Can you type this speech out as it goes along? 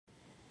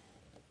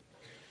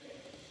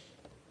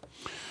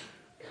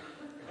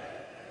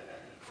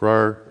For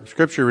our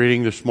scripture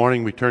reading this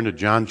morning, we turn to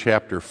John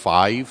chapter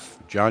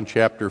 5. John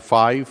chapter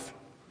 5.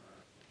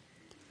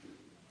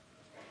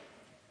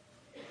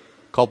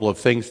 A couple of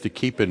things to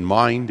keep in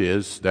mind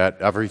is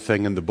that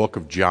everything in the book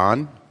of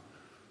John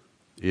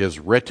is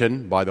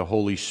written by the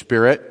Holy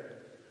Spirit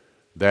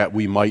that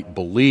we might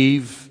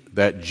believe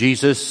that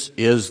Jesus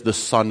is the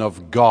Son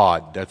of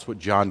God. That's what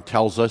John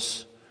tells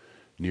us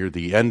near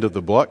the end of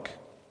the book.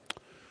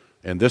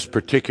 And this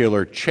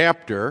particular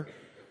chapter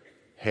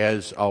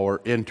has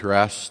our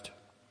interest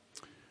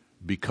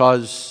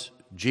because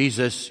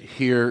Jesus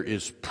here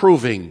is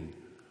proving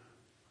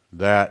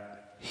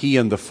that he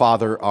and the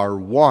Father are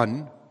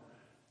one,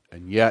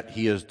 and yet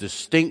he is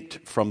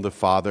distinct from the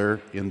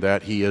Father in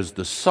that he is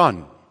the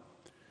Son.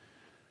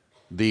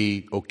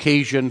 The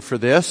occasion for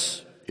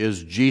this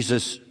is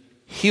Jesus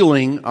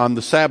healing on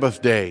the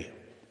Sabbath day.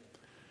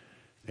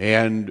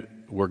 And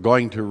we're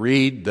going to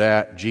read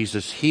that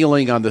Jesus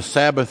healing on the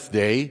Sabbath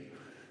day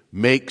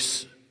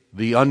makes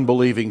the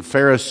unbelieving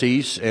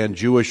Pharisees and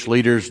Jewish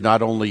leaders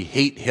not only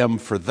hate him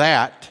for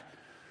that,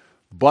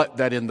 but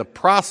that in the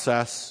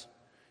process,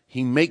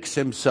 he makes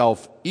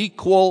himself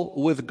equal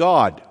with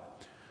God.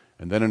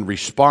 And then in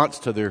response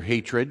to their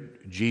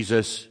hatred,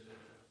 Jesus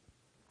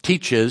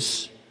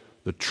teaches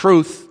the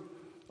truth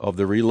of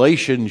the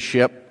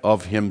relationship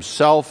of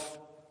himself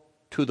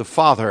to the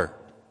Father.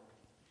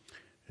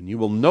 And you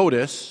will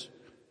notice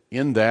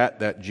in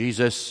that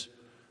Jesus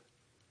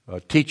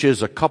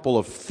teaches a couple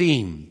of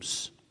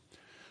themes.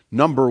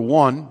 Number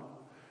one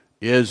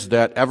is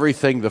that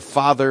everything the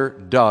Father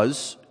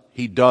does,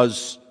 he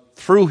does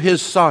through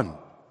his Son.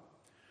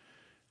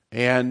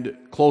 And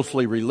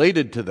closely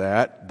related to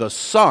that, the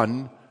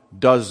Son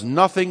does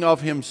nothing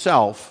of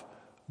himself,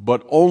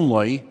 but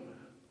only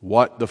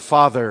what the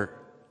Father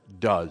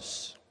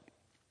does.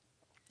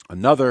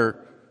 Another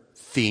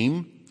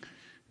theme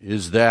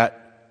is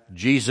that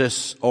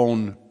Jesus'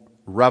 own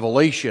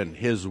revelation,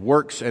 his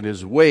works and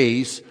his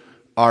ways,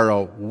 are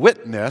a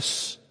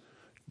witness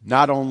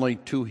not only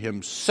to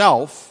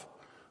himself,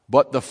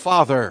 but the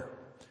Father.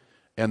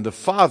 And the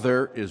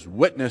Father is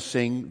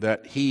witnessing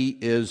that he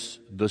is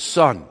the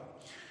Son.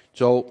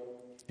 So,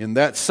 in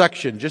that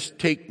section, just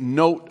take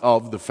note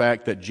of the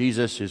fact that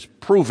Jesus is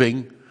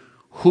proving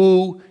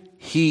who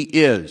he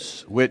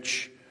is,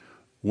 which,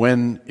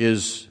 when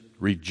is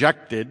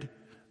rejected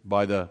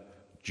by the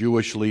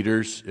Jewish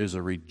leaders, is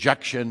a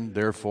rejection,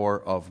 therefore,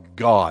 of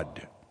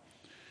God.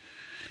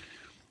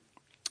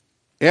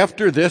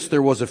 After this,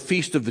 there was a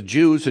feast of the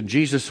Jews, and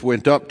Jesus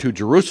went up to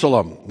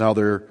Jerusalem. Now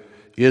there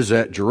is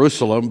at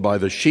Jerusalem by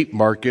the sheep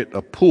market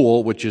a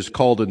pool, which is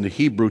called in the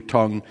Hebrew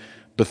tongue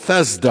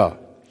Bethesda,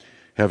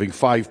 having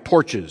 5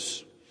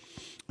 porches.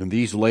 And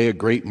these lay a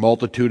great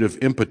multitude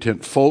of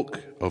impotent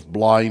folk, of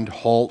blind,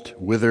 halt,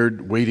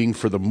 withered, waiting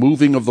for the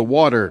moving of the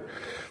water.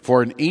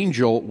 For an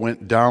angel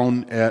went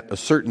down at a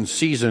certain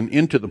season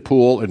into the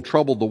pool and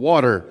troubled the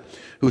water.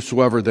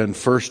 Whosoever then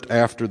first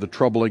after the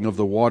troubling of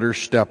the water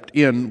stepped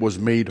in was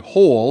made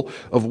whole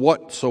of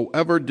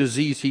whatsoever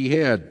disease he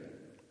had.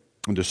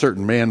 And a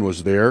certain man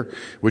was there,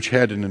 which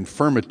had an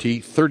infirmity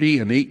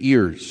 38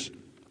 years.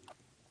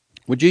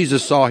 When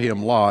Jesus saw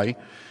him lie,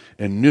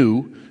 and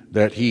knew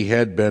that he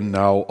had been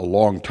now a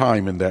long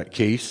time in that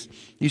case,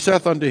 he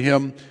saith unto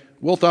him,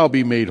 Wilt thou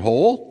be made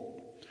whole?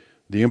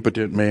 The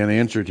impotent man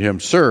answered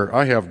him, Sir,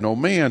 I have no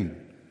man,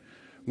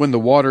 when the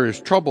water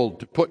is troubled,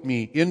 to put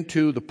me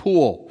into the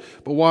pool.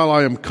 But while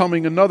I am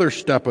coming, another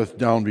steppeth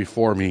down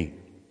before me.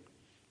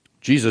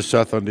 Jesus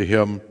saith unto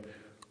him,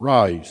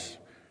 Rise,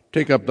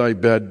 take up thy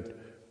bed,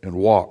 and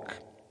walk.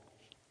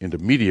 And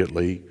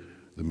immediately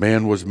the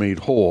man was made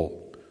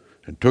whole,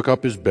 and took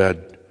up his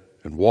bed,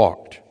 and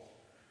walked.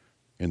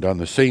 And on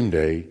the same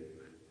day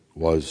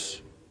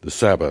was the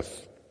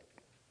Sabbath.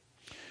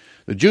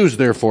 The Jews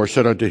therefore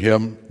said unto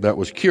him that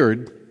was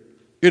cured,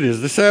 It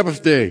is the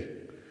Sabbath day.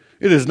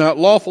 It is not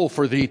lawful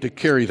for thee to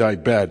carry thy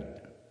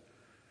bed.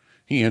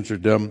 He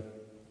answered them,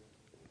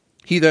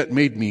 He that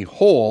made me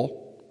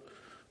whole,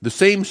 the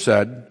same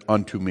said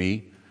unto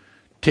me,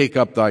 Take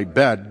up thy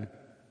bed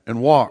and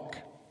walk.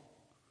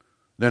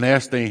 Then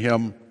asked they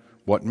him,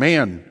 What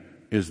man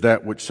is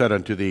that which said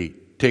unto thee,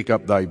 Take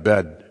up thy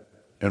bed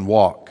and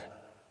walk?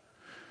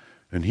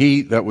 And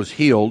he that was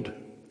healed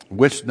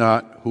wist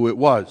not who it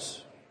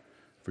was,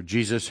 for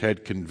Jesus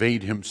had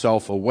conveyed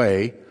himself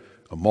away,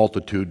 a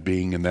multitude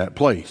being in that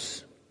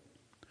place.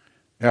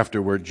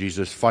 Afterward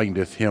Jesus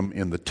findeth him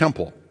in the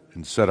temple,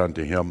 and said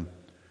unto him,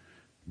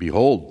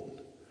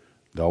 Behold,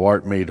 thou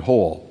art made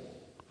whole.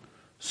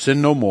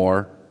 Sin no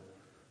more,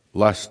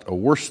 lest a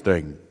worse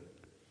thing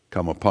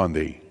come upon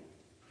thee.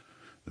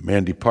 The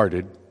man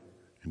departed,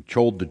 and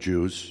told the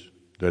Jews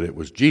that it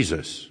was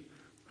Jesus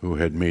who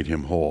had made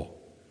him whole.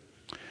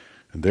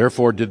 And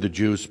therefore did the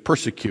Jews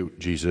persecute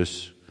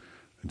Jesus,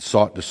 and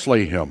sought to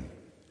slay him,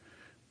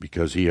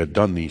 because he had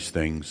done these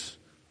things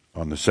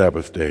on the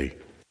Sabbath day.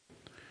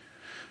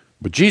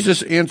 But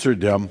Jesus answered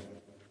them,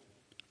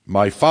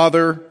 My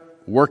Father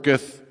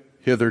worketh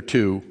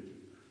hitherto,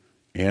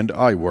 and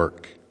I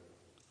work.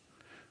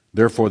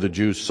 Therefore the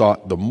Jews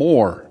sought the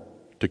more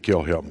to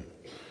kill him,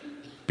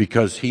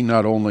 because he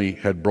not only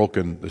had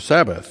broken the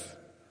Sabbath,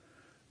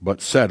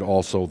 but said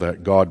also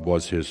that God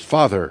was his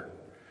Father,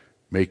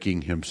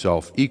 making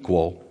himself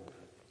equal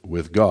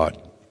with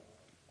God.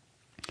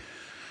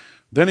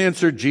 Then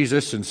answered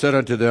Jesus and said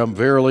unto them,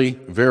 Verily,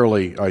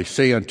 verily, I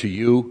say unto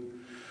you,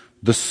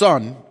 the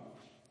Son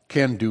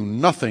can do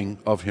nothing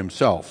of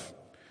himself,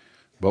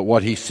 but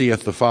what he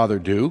seeth the Father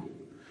do.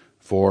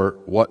 For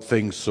what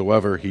things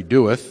soever he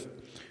doeth,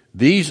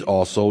 these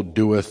also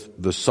doeth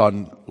the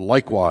Son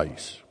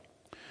likewise.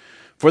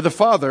 For the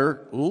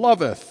Father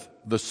loveth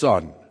the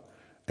Son,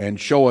 and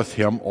showeth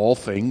him all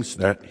things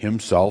that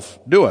himself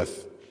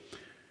doeth.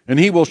 And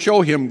he will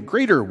show him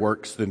greater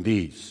works than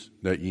these,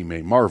 that ye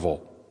may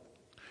marvel.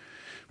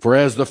 For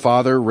as the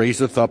Father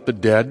raiseth up the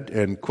dead,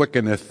 and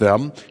quickeneth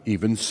them,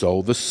 even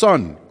so the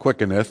Son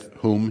quickeneth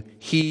whom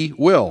he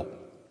will.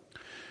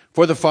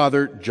 For the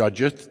Father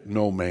judgeth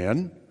no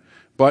man,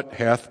 but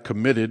hath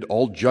committed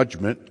all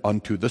judgment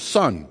unto the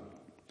Son,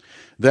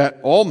 that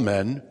all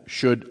men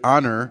should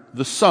honor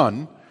the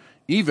Son,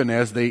 even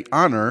as they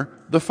honor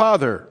the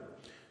Father.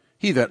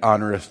 He that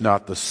honoreth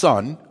not the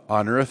Son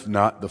honoreth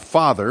not the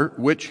Father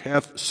which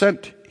hath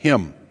sent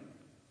him.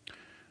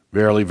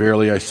 Verily,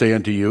 verily, I say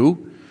unto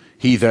you,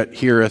 he that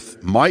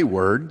heareth my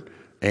word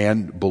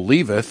and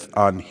believeth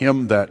on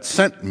him that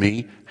sent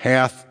me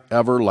hath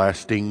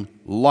everlasting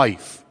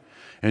life,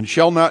 and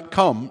shall not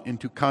come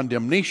into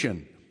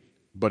condemnation,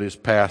 but is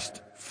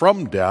passed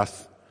from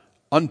death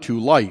unto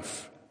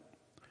life.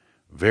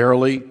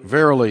 Verily,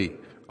 verily,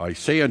 I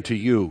say unto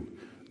you,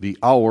 the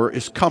hour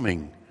is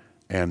coming,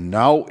 and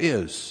now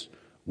is,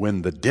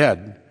 when the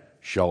dead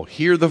shall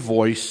hear the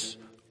voice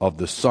of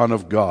the Son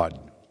of God,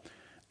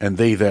 and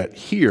they that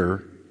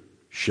hear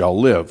shall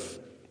live.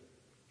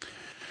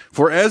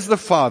 For as the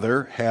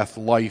Father hath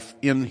life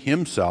in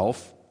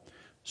himself,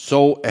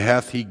 so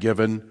hath he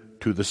given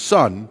to the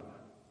Son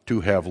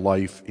to have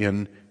life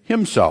in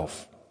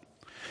himself,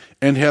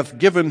 and hath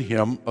given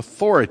him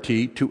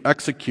authority to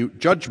execute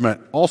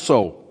judgment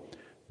also,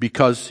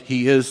 because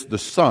he is the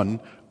Son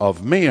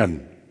of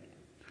Man.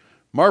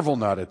 Marvel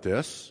not at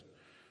this,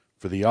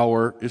 for the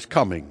hour is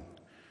coming,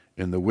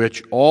 in the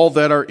which all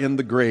that are in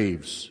the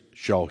graves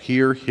shall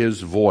hear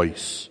his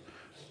voice,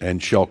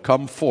 and shall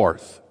come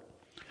forth,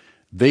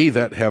 they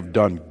that have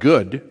done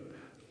good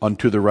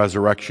unto the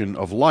resurrection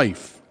of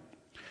life,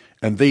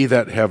 and they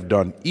that have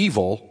done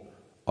evil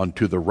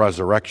unto the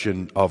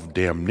resurrection of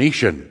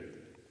damnation.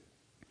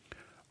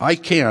 I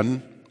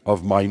can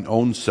of mine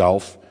own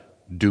self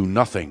do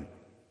nothing.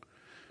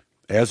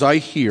 As I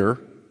hear,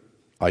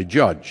 I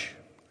judge,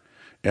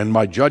 and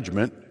my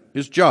judgment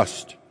is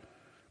just,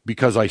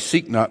 because I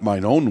seek not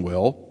mine own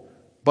will,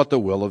 but the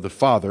will of the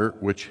Father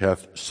which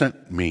hath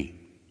sent me.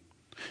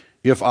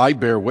 If I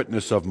bear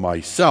witness of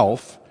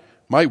myself,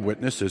 my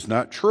witness is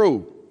not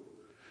true.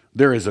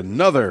 There is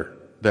another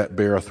that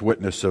beareth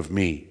witness of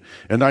me,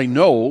 and I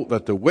know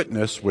that the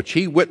witness which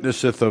he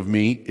witnesseth of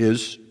me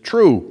is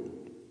true.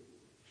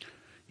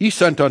 He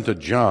sent unto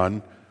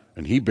John,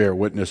 and he bare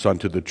witness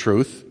unto the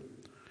truth.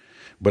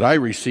 But I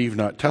receive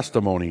not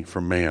testimony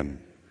from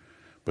man.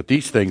 But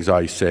these things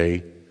I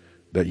say,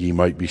 that ye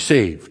might be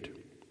saved.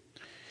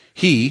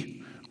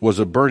 He was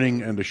a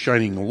burning and a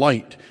shining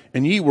light,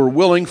 and ye were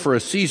willing for a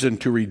season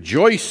to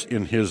rejoice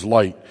in his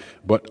light.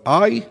 But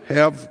I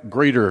have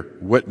greater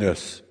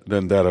witness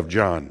than that of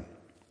John.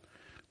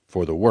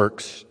 For the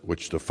works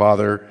which the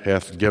Father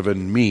hath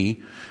given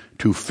me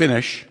to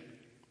finish,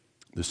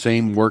 the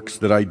same works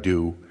that I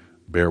do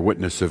bear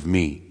witness of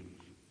me,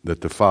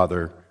 that the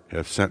Father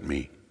hath sent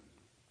me.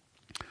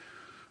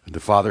 And the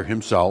Father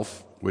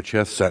himself, which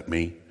hath sent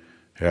me,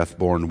 hath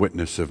borne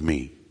witness of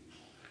me.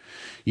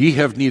 Ye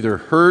have neither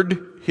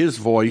heard his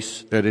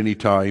voice at any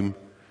time,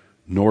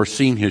 nor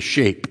seen his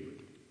shape,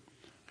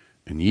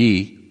 and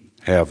ye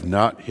have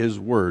not his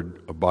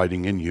word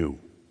abiding in you.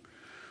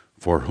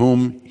 For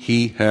whom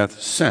he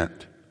hath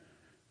sent,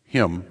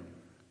 him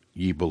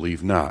ye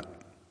believe not.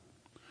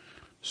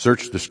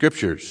 Search the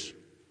Scriptures,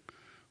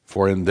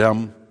 for in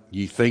them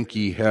ye think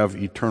ye have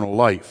eternal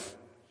life,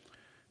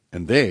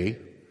 and they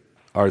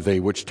are they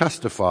which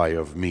testify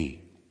of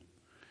me.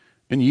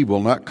 And ye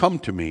will not come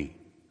to me,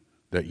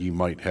 that ye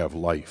might have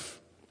life.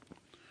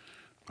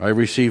 I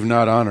receive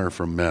not honor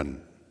from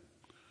men,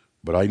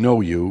 but I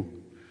know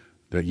you,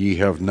 that ye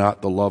have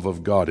not the love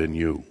of God in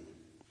you.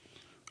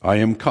 I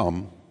am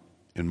come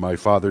in my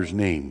Father's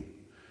name,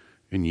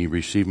 and ye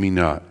receive me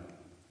not.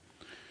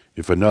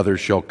 If another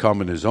shall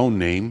come in his own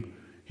name,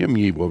 him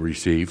ye will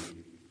receive.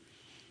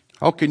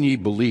 How can ye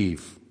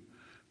believe,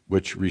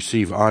 which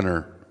receive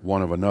honor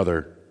one of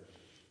another,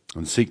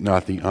 and seek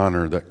not the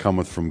honor that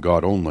cometh from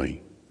God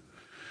only?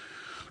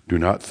 Do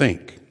not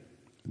think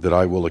that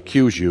I will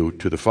accuse you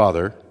to the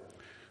Father.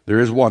 There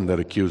is one that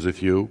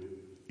accuseth you,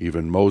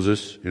 even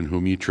Moses, in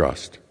whom ye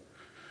trust.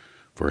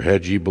 For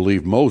had ye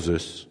believed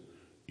Moses,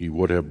 ye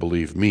would have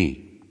believed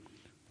me,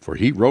 for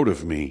he wrote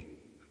of me.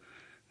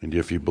 And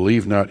if ye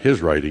believe not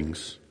his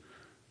writings,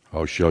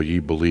 how shall ye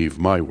believe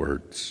my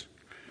words?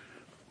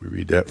 We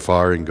read that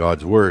far in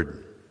God's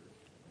word.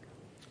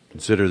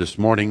 Consider this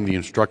morning the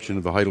instruction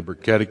of the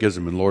Heidelberg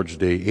Catechism in Lord's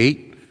Day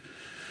 8.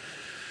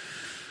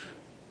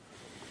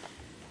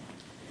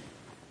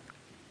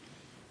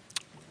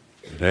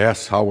 It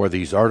asks, how are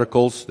these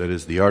articles, that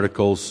is, the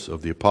articles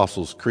of the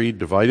Apostles' Creed,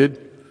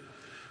 divided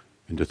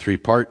into three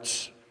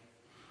parts?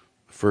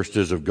 The first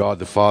is of God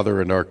the Father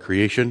and our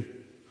creation.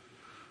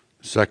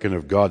 The second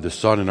of God the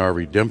Son and our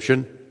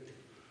redemption.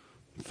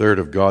 The third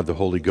of God the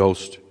Holy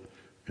Ghost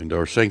and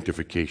our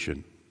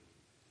sanctification.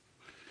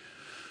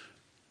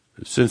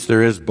 Since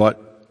there is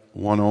but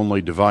one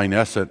only divine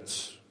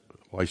essence,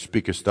 why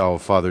speakest thou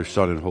of Father,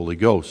 Son, and Holy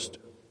Ghost?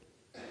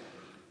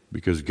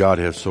 Because God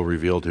has so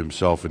revealed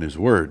himself in his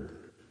word,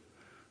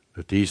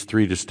 that these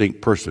three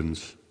distinct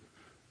persons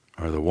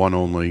are the one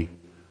only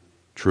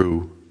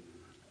true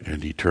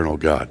and eternal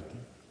God.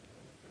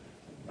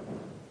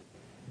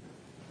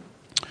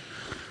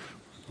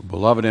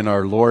 Beloved in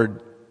our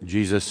Lord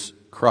Jesus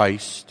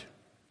Christ,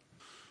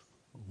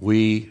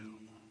 we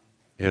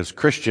as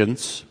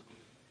Christians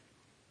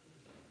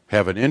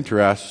have an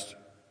interest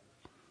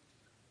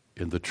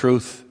in the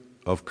truth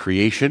of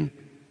creation,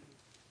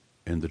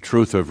 in the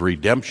truth of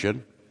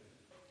redemption,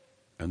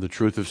 and the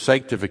truth of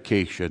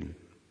sanctification,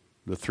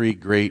 the three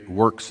great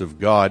works of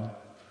God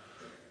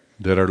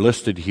that are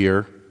listed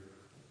here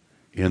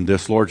in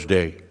this Lord's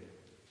Day.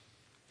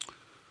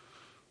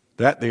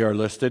 That they are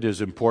listed is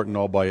important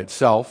all by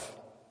itself,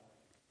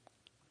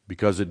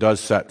 because it does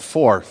set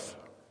forth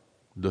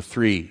the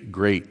three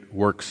great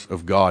works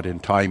of God in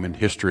time and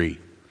history: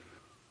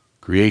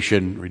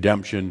 creation,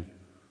 redemption,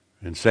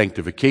 and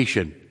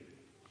sanctification.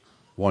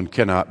 One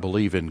cannot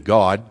believe in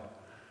God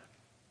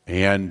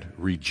and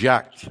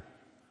reject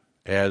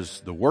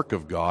as the work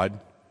of God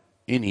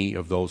any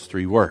of those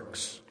three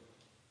works.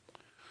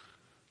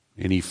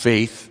 Any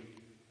faith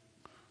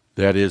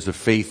that is a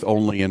faith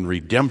only in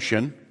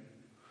redemption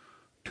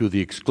to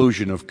the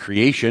exclusion of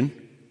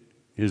creation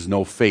is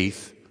no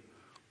faith,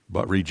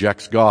 but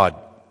rejects God.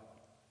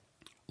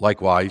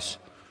 Likewise,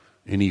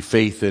 any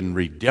faith in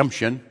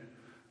redemption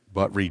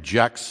but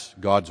rejects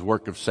God's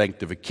work of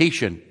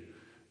sanctification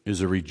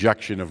is a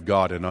rejection of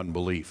God and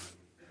unbelief.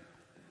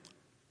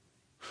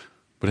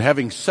 But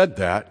having said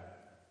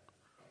that,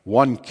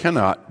 one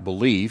cannot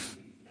believe,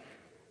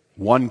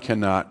 one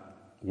cannot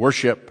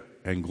worship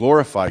and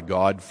glorify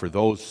God for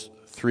those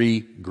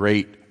three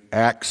great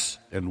acts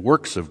and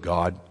works of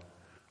God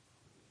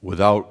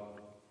without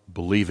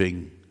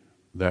believing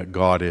that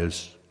God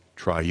is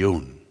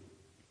triune.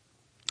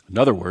 In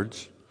other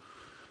words,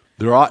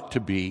 there ought to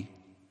be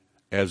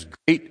as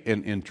great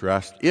an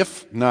interest,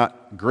 if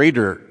not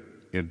greater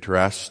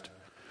interest,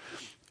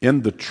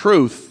 in the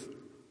truth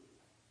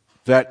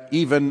that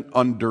even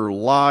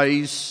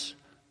underlies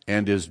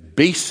and is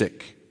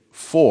basic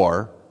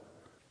for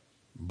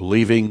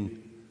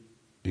believing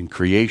in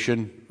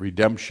creation,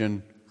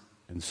 redemption,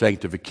 and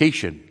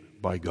sanctification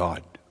by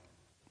God.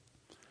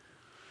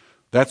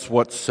 That's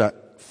what's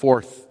set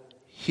forth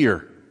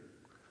here.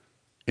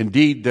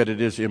 Indeed, that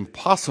it is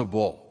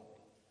impossible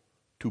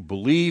to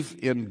believe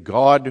in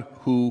God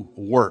who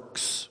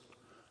works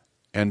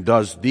and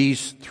does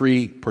these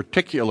three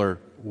particular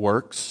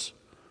works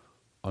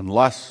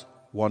unless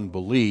one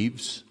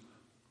believes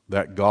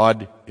that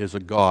God is a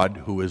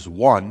God who is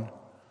one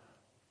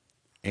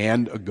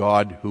and a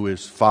God who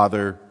is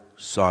Father,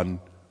 Son,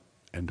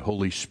 and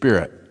Holy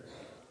Spirit.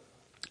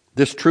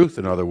 This truth,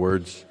 in other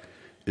words,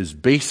 is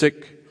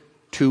basic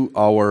to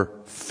our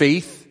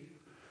faith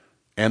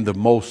and the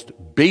most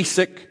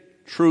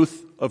basic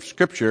truth of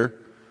Scripture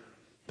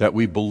that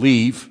we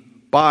believe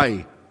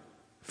by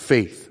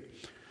faith.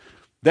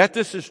 That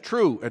this is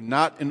true and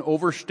not an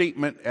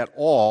overstatement at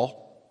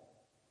all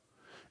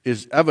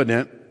is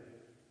evident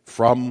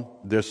from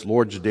this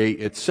Lord's Day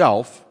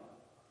itself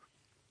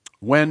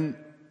when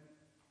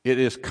it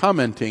is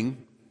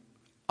commenting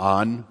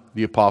on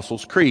the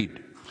Apostles'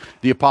 Creed.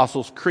 The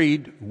Apostles'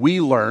 Creed,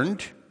 we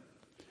learned,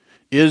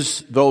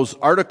 is those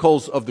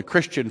articles of the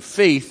Christian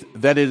faith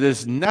that it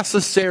is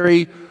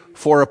necessary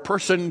for a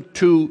person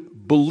to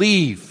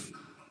believe.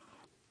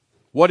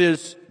 What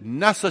is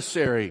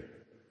necessary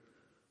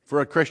for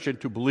a Christian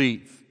to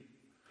believe?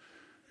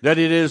 That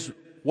it is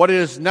what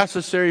is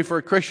necessary for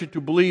a Christian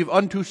to believe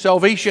unto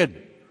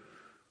salvation.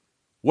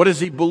 What does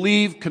he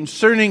believe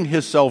concerning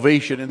his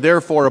salvation and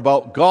therefore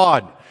about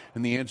God?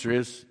 And the answer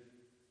is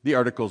the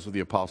articles of the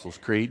Apostles'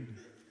 Creed.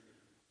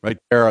 Right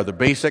there are the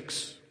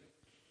basics.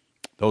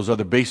 Those are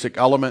the basic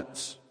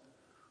elements.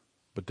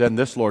 But then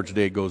this Lord's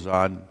Day goes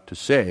on to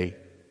say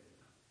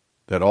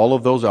that all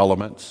of those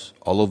elements,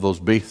 all of those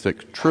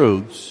basic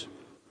truths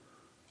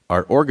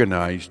are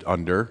organized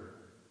under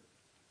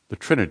the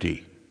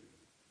Trinity.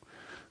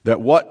 That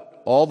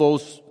what all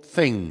those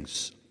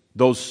things,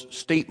 those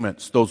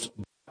statements, those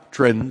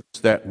doctrines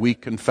that we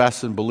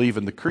confess and believe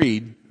in the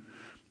Creed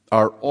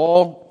are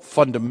all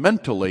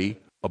fundamentally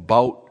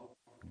about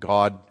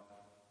God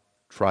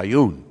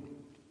triune.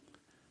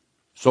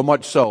 So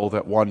much so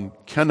that one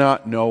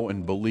cannot know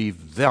and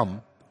believe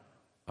them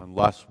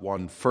unless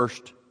one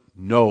first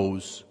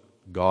knows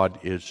God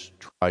is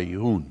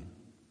triune.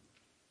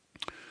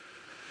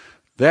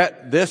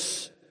 That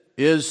this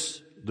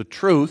is the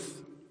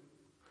truth,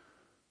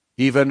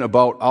 even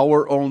about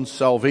our own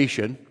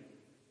salvation,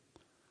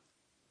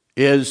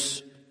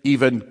 is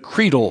even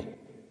creedal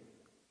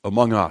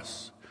among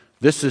us.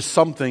 This is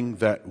something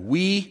that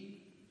we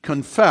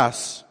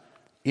confess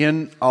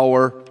in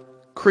our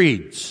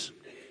creeds.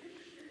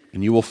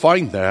 And you will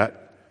find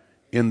that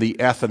in the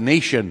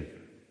Athanasian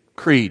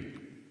Creed.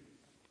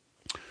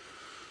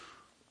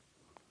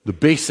 The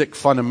basic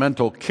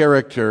fundamental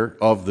character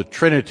of the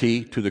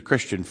Trinity to the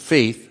Christian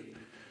faith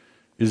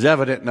is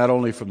evident not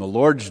only from the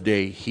Lord's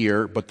Day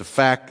here, but the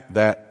fact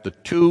that the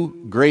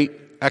two great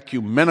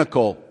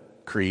ecumenical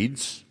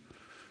creeds,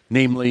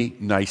 namely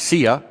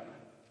Nicaea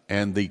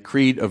and the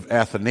Creed of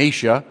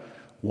Athanasia,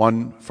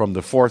 one from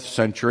the 4th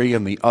century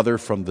and the other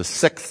from the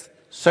 6th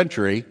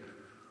century,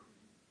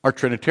 are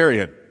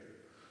Trinitarian.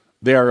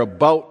 They are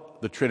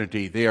about the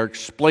Trinity. They are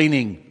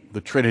explaining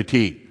the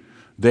Trinity.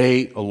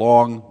 They,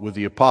 along with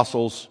the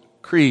Apostles'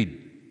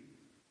 Creed,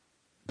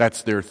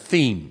 that's their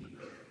theme.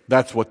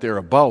 That's what they're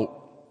about.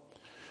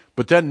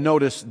 But then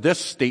notice this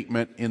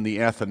statement in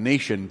the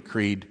Athanasian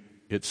Creed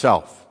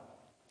itself.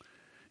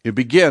 It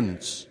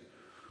begins,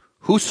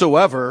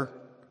 "Whosoever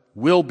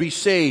will be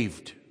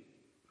saved,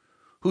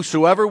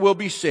 whosoever will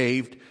be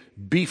saved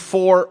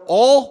before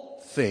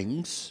all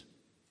things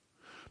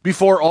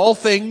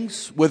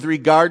with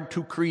regard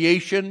to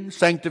creation,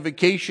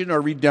 sanctification,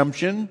 or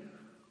redemption,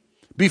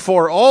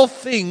 before all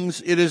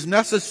things it is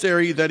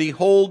necessary that he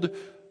hold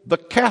the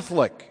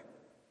Catholic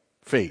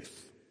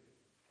faith.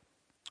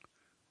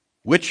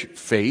 Which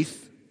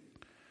faith,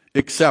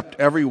 except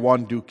every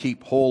one do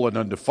keep whole and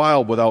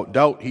undefiled, without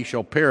doubt he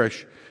shall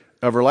perish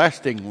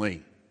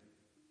everlastingly."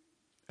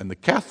 And the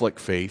Catholic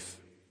faith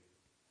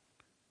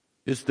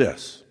is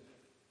this,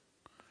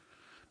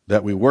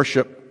 that we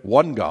worship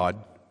one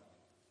God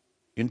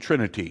in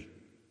Trinity,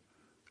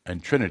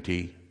 and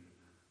Trinity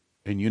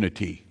in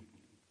unity.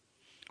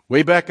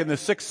 Way back in the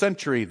 6th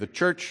century, the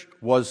church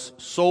was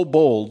so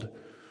bold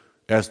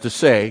as to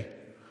say,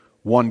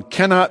 one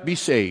cannot be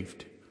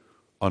saved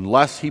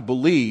unless he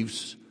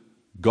believes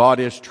God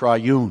is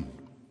triune.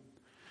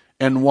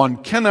 And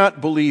one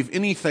cannot believe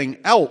anything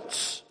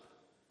else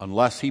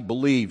unless he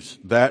believes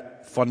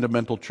that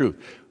fundamental truth.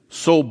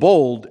 So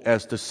bold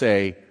as to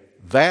say,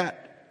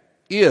 that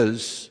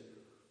is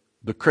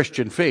the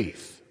Christian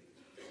faith.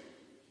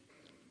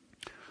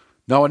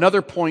 Now,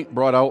 another point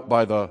brought out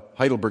by the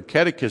Heidelberg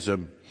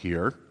Catechism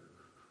here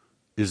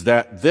is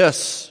that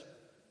this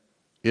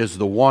is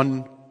the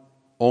one,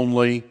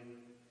 only,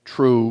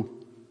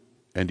 true,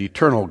 and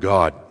eternal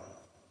God.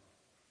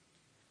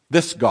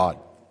 This God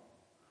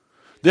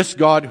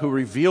who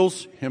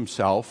reveals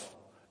himself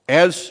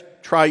as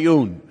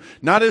triune,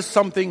 not as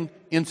something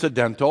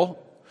incidental,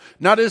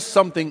 not as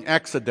something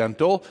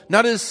accidental,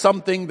 not as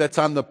something that's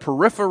on the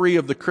periphery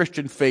of the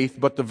Christian faith,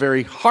 but the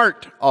very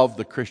heart of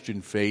the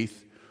Christian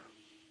faith.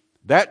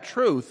 That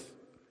truth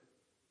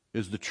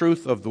is the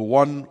truth of the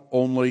one,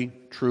 only,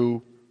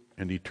 true,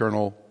 and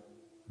eternal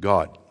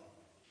God.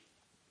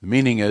 The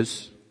meaning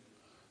is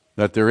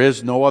that there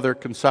is no other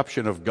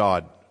conception of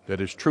God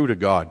that is true to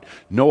God,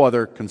 no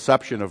other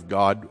conception of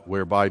God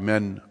whereby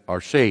men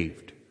are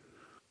saved.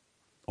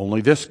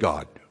 Only this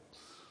God,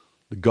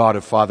 the God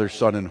of Father,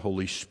 Son, and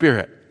Holy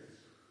Spirit,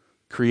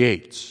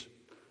 creates,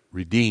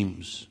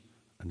 redeems,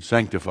 and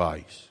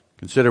sanctifies.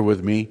 Consider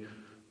with me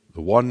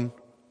the one,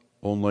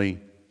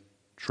 only,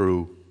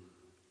 true,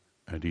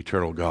 and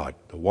eternal God.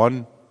 The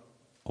one,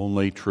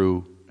 only,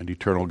 true, and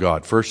eternal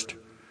God. First,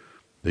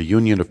 the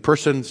union of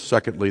persons.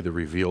 Secondly, the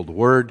revealed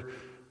word.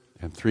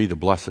 And 3, the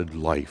blessed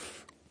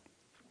life.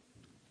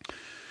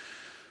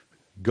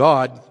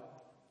 God,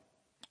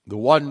 the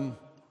one,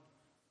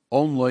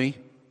 only,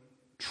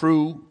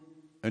 true,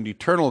 and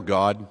eternal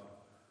God,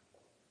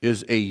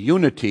 is a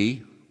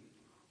unity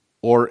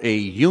or a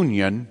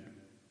union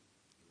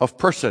of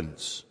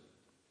persons.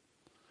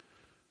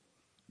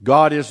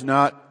 God is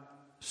not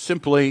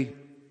simply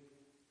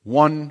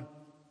one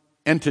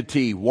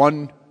entity,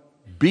 one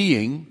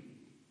being,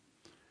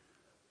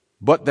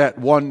 but that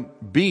one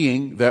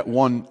being, that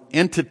one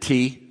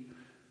entity,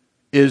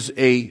 is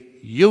a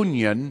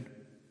union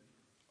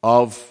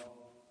of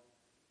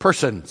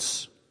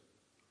persons.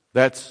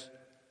 That's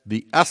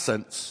the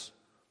essence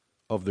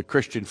of the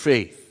Christian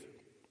faith.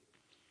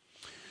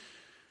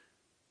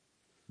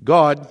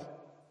 God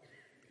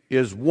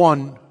is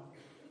one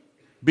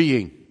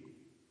being.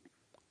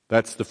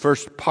 That's the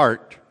first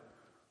part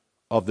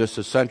of this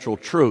essential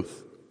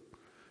truth.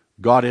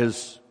 God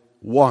is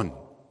one.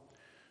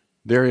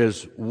 There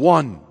is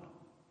one,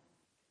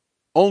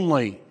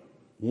 only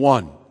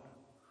one,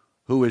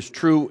 who is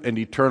true and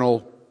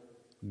eternal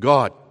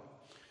God.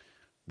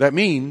 That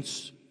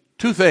means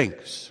two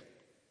things.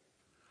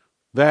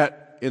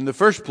 That in the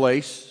first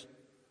place,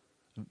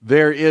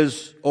 there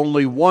is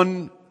only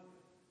one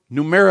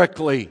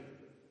numerically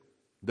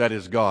that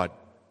is God.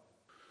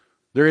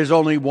 There is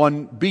only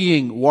one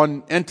being,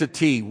 one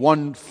entity,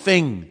 one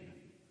thing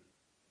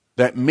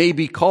that may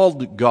be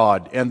called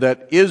God and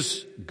that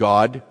is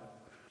God,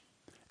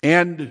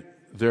 and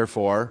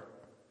therefore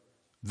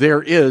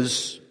There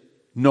is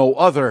no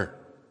other,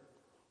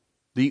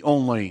 the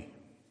only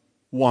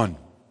one.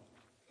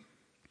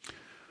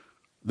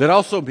 That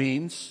also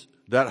means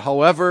that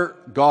however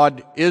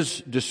God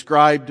is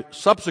described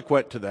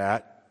subsequent to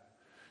that,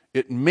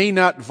 it may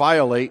not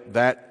violate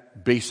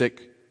that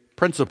basic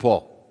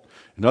principle.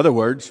 In other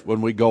words,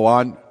 when we go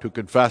on to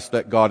confess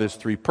that God is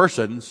three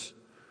persons,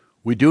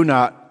 we do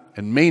not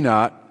and may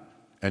not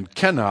and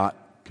cannot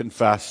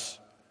confess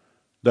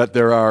that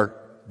there are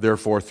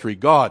therefore three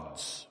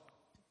gods,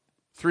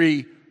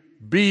 three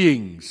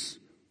beings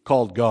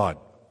called God.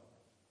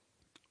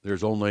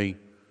 There's only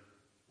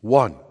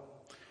one.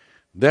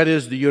 That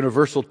is the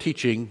universal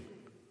teaching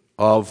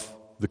of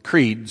the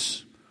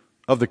creeds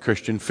of the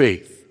Christian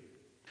faith.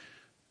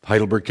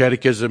 Heidelberg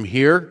Catechism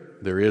here,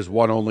 there is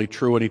one only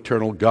true and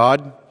eternal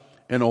God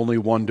and only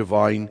one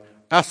divine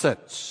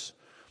essence.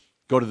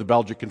 Go to the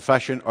Belgic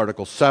Confession,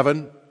 Article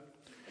 7.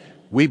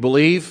 We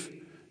believe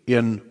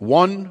in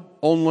one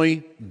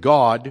only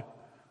God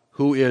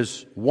who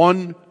is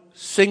one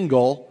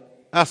single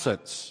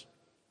essence.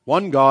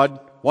 One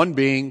God, one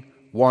being,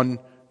 one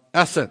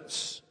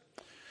essence.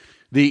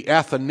 The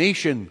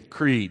Athanasian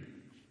Creed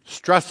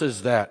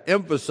stresses that,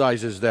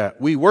 emphasizes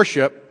that. We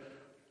worship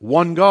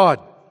one God.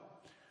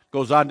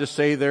 Goes on to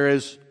say there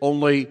is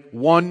only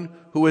one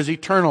who is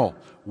eternal,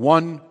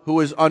 one who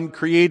is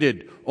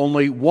uncreated,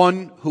 only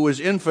one who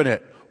is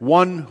infinite,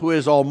 one who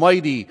is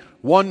almighty,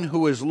 one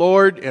who is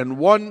Lord, and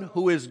one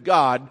who is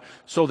God,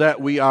 so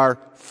that we are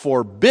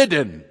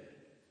forbidden,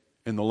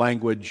 in the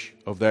language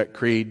of that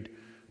creed,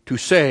 to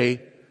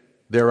say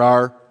there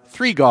are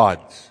three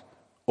gods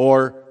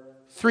or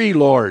three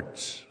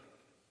lords.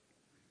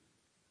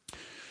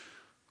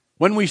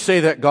 When we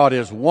say that God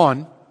is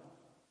one,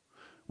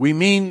 we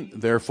mean,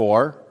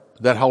 therefore,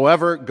 that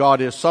however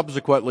God is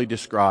subsequently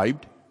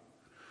described,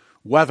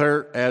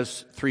 whether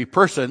as three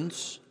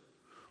persons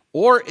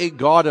or a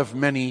God of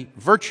many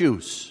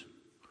virtues,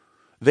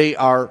 they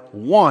are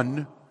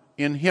one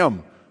in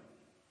Him.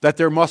 That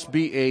there must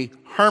be a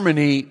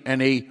harmony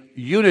and a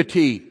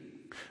unity,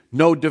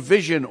 no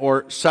division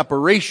or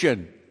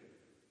separation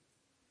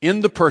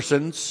in the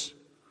persons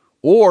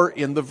or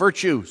in the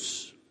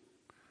virtues.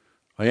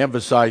 I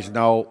emphasize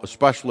now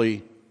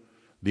especially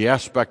the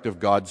aspect of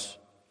God's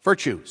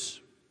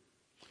virtues,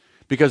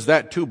 because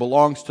that too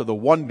belongs to the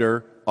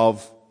wonder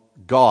of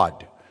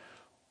God,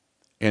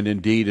 and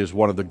indeed is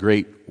one of the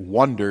great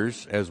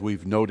wonders, as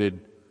we've noted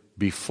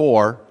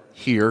before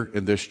here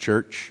in this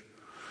church,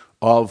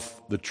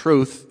 of the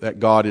truth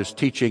that God is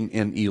teaching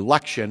in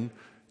election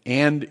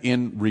and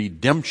in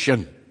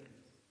redemption.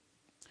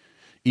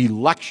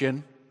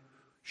 Election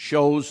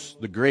shows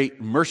the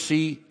great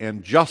mercy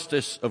and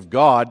justice of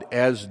God,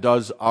 as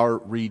does our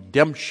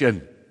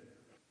redemption.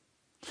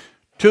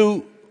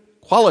 Two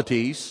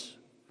qualities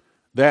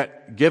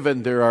that,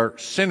 given there are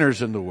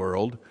sinners in the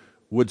world,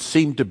 would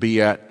seem to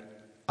be at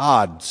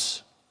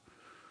odds,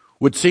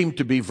 would seem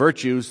to be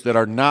virtues that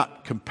are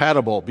not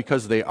compatible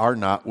because they are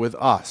not with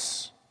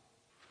us.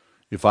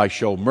 If I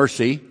show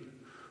mercy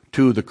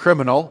to the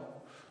criminal,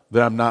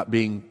 then I'm not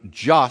being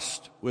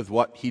just with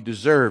what he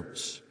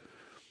deserves.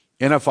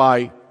 And if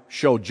I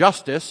show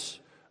justice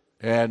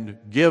and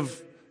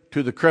give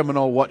to the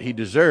criminal what he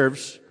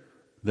deserves,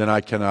 then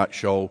I cannot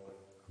show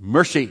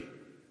mercy.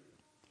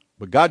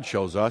 But God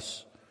shows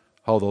us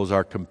how those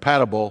are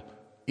compatible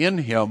in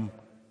Him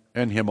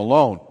and Him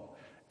alone,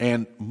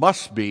 and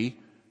must be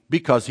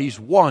because He's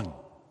one.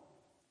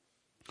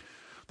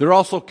 There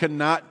also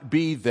cannot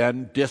be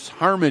then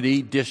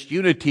disharmony,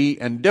 disunity,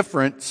 and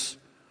difference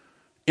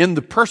in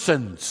the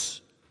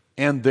persons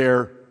and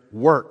their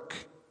work.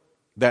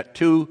 That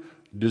too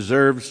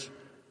deserves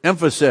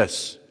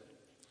emphasis,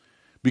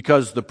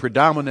 because the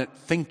predominant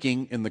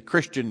thinking in the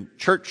Christian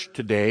church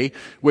today,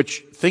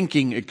 which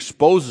thinking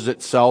exposes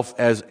itself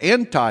as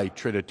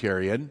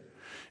anti-Trinitarian,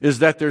 is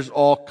that there's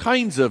all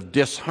kinds of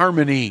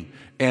disharmony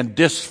and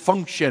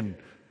dysfunction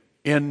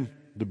in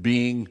the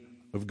being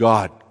of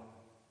God.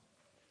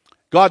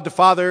 God the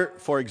Father,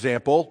 for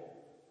example,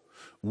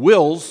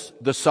 wills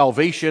the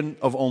salvation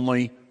of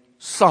only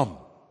some.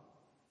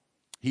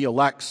 He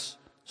elects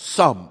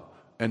some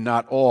and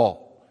not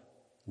all,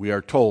 we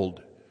are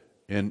told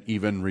in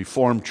even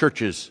Reformed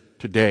churches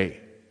today.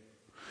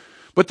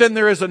 But then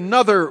there is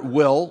another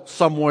will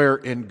somewhere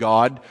in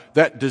God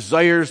that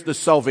desires the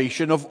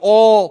salvation of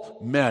all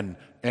men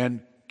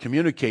and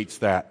communicates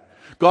that.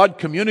 God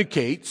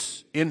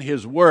communicates in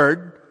His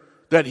Word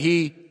that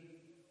He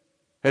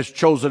has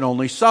chosen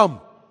only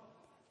some.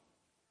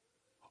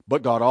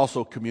 But God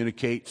also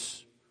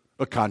communicates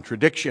a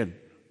contradiction,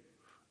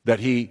 that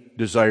He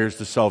desires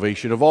the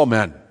salvation of all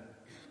men.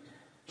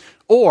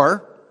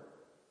 Or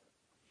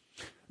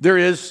there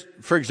is,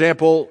 for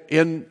example,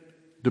 in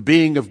the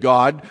being of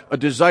God, a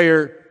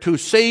desire to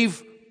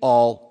save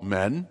all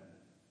men,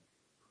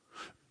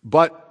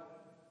 but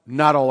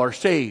not all are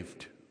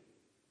saved.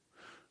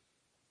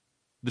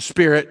 The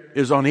Spirit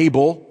is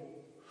unable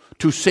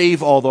to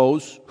save all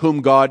those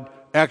whom God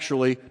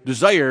actually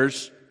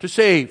desires to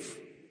save.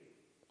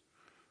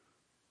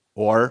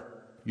 Or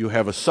you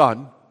have a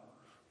son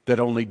that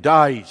only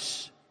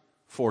dies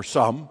for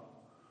some,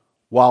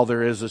 while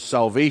there is a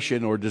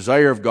salvation or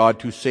desire of God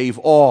to save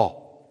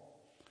all,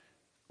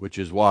 which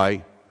is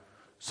why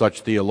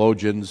such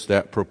theologians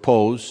that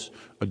propose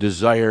a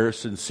desire,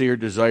 sincere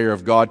desire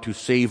of God to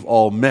save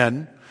all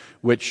men,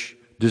 which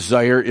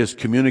desire is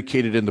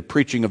communicated in the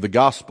preaching of the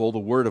gospel, the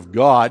word of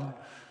God,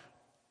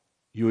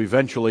 you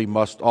eventually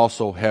must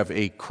also have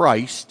a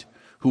Christ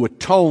who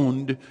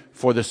atoned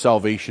for the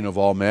salvation of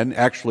all men,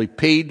 actually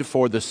paid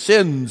for the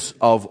sins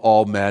of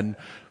all men,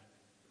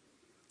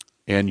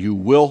 and you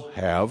will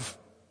have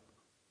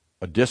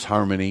a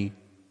disharmony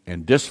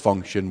and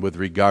dysfunction with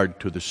regard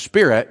to the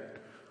Spirit,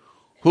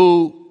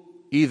 who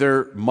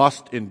either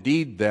must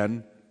indeed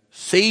then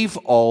save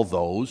all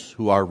those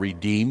who are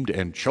redeemed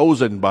and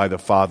chosen by the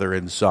Father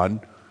and Son,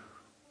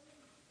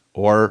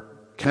 or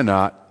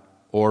cannot,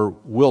 or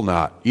will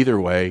not. Either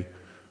way,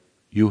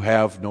 you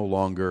have no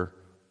longer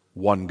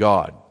one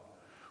God.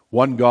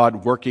 One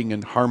God working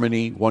in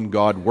harmony, one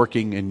God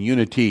working in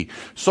unity.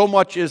 So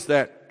much is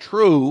that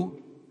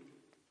true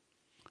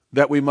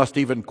that we must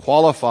even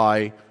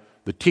qualify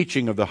the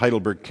teaching of the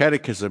Heidelberg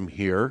Catechism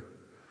here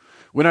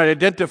when it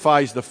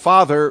identifies the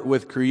Father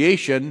with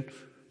creation,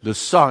 the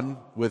Son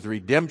with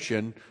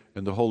redemption,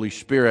 and the Holy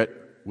Spirit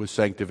with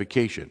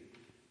sanctification.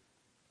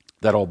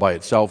 That all by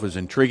itself is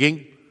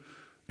intriguing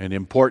and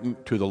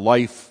important to the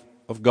life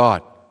of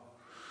God.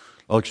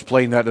 I'll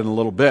explain that in a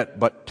little bit,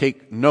 but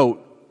take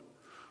note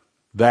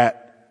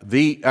that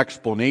the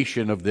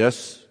explanation of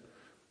this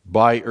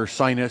by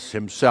Ursinus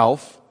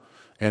himself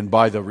and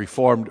by the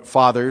Reformed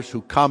Fathers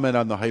who comment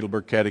on the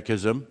Heidelberg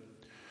Catechism,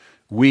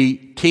 we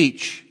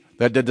teach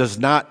that that does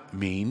not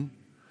mean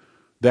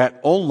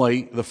that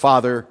only the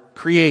Father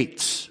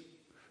creates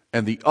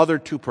and the other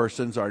two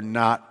persons are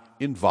not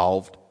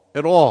involved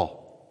at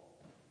all.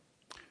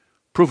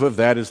 Proof of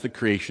that is the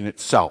creation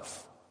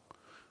itself.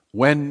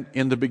 When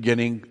in the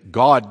beginning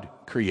God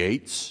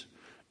creates,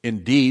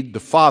 indeed the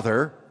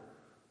Father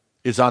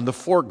is on the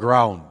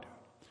foreground.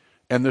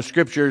 And the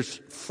Scriptures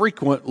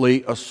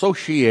frequently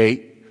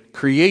associate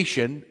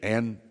creation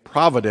and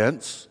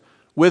providence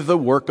with the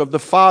work of the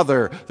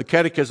Father. The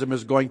Catechism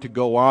is going to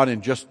go on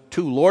in just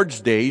 2 Lord's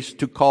Days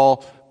to call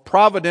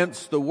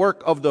providence the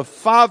work of the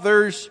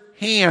Father's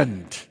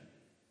hand.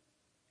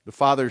 The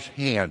Father's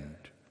hand.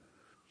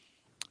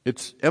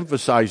 It's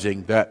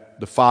emphasizing that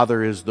the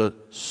Father is the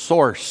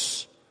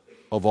source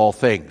of all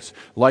things.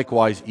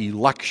 Likewise,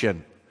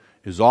 election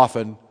is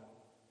often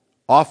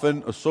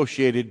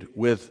associated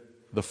with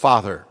the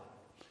Father.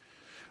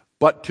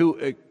 But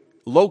to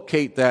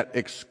locate that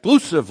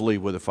exclusively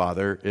with the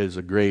Father is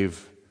a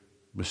grave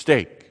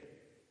mistake.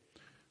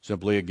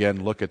 Simply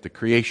again look at the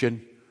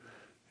creation,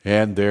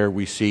 and there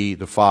we see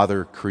the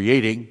Father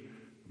creating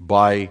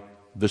by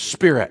the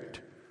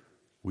Spirit.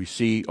 We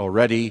see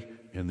already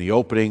in the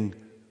opening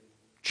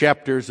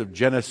chapters of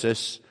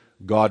Genesis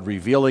God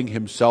revealing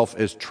himself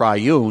as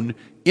triune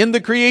in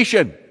the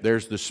creation.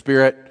 There's the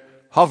Spirit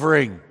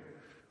hovering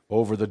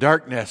over the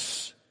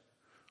darkness.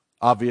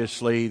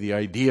 Obviously, the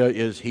idea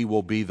is he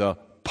will be the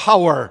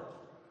power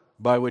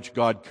by which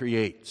God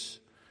creates.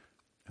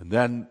 And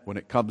then when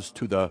it comes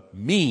to the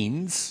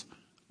means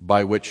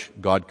by which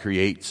God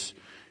creates,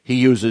 he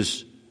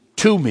uses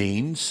 2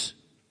 means,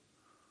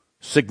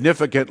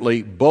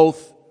 significantly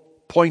both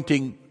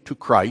pointing to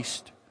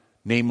Christ,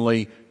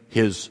 namely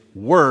his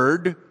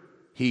word.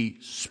 He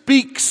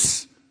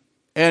speaks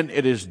and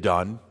it is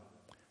done.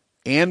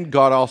 And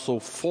God also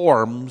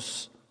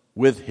forms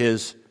with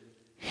his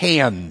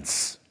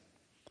hands.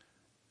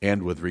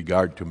 And with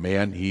regard to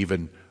man, he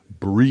even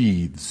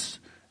breathes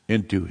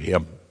into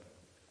him,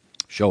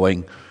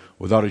 showing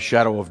without a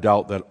shadow of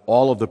doubt that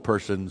all of the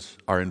persons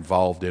are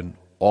involved in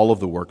all of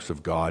the works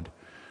of God.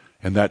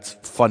 And that's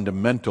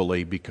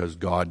fundamentally because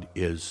God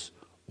is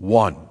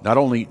one. Not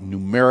only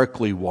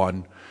numerically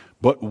one,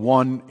 but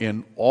one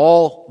in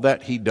all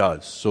that he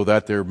does, so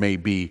that there may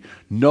be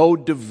no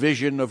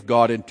division of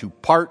God into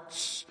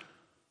parts,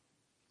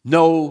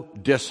 no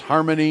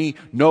disharmony,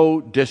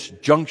 no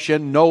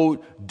disjunction,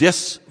 no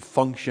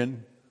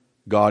dysfunction.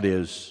 God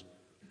is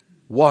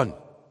one.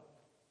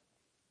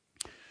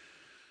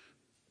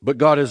 But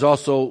God is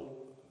also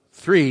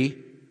 3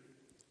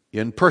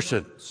 in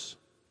persons.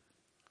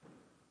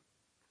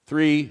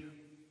 3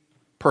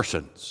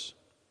 persons.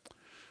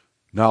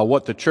 Now,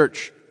 what the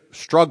church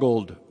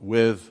struggled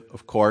with,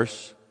 of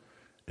course,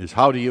 is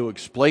how do you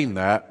explain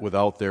that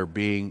without there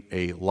being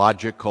a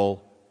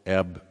logical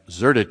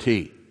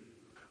absurdity?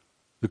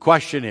 The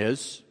question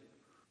is,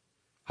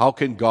 how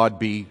can God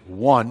be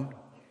one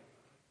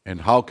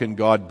and how can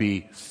God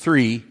be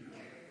 3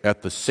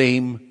 at the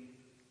same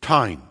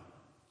time?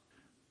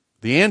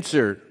 The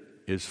answer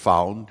is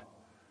found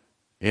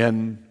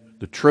in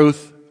the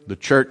truth the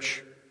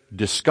church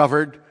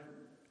discovered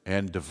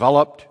and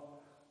developed,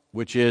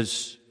 which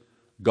is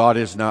God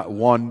is not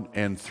 1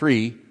 and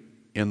 3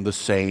 in the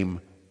same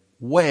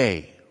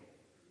way.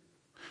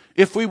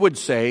 If we would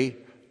say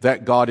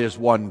that God is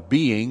 1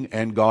 being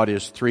and God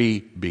is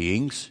 3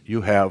 beings,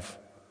 you have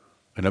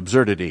an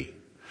absurdity.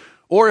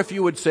 Or if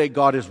you would say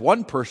God is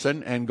one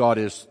person and God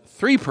is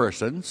three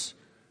persons,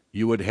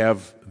 you would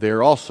have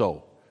there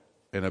also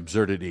an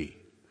absurdity.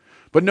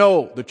 But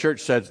no, the church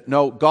says,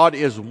 no, God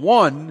is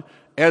one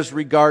as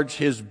regards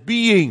his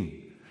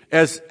being,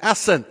 as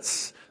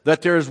essence,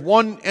 that there is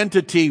one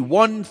entity,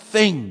 one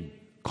thing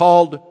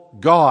called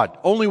God,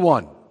 only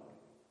one.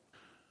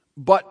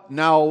 But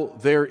now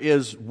there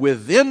is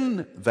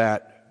within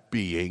that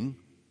being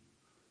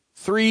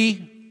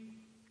three,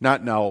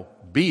 not now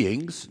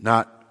beings,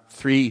 not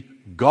three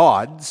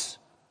gods,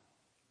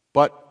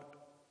 but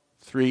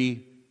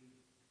three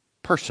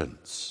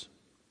persons.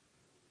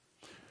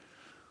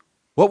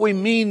 What we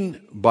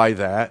mean by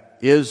that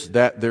is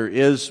that there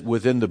is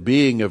within the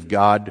being of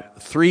God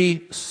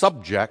three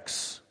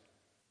subjects,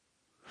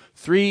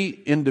 three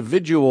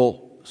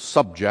individual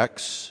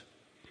subjects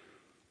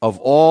of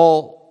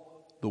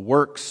all the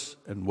works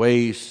and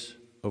ways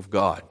of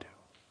God.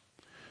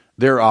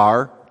 There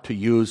are, to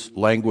use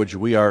language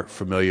we are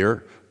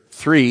familiar,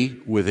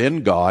 three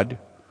within God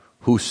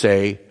who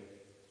say,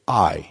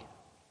 I,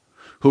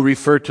 who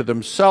refer to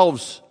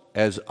themselves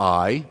as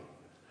I,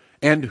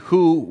 and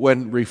who,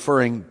 when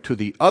referring to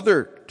the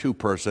other two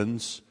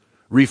persons,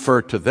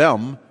 refer to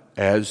them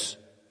as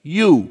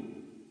you.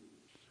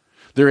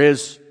 There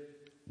is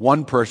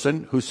one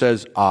person who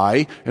says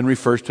I and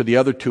refers to the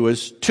other two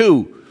as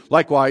two.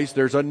 Likewise,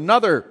 there's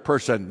another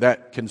person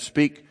that can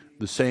speak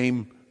the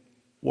same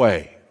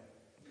way.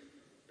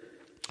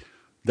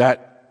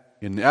 That,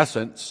 in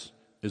essence,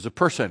 is a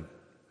person,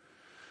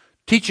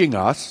 teaching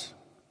us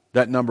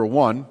that, number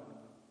one,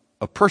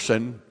 a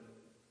person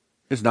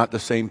is not the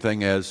same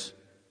thing as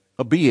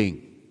a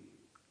being.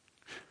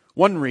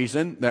 One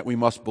reason that we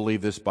must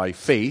believe this by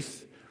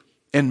faith,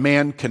 and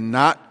man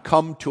cannot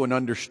come to an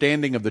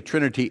understanding of the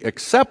Trinity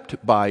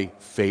except by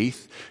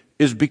faith,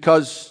 is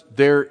because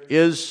there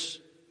is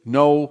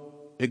no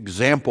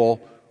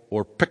example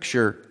or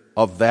picture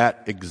of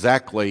that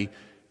exactly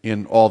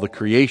in all the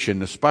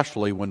creation,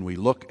 especially when we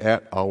look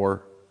at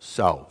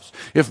ourselves.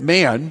 If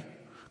man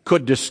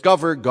could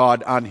discover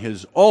God on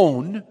his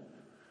own,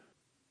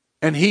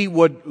 and he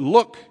would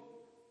look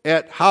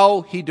at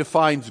how he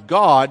defines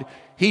God,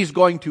 he's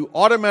going to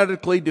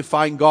automatically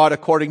define God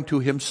according to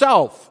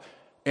himself.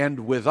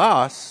 And with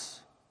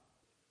us,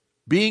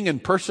 being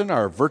and person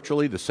are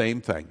virtually the same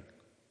thing.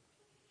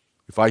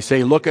 If I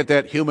say, look at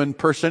that human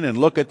person and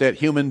look at that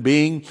human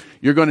being,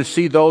 you're going to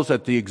see those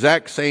at the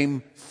exact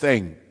same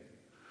thing.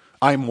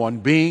 I'm one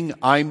being,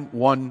 I'm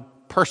one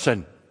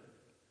person.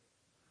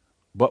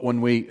 But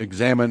when we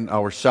examine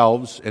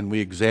ourselves and we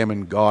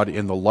examine God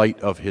in the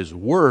light of his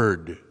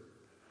word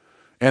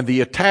and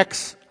the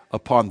attacks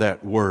upon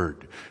that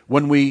word,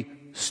 when we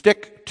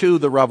stick to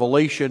the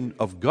revelation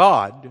of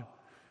God,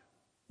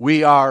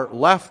 we are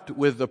left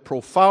with the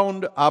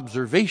profound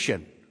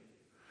observation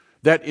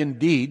that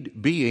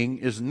indeed being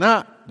is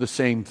not the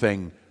same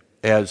thing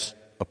as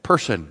a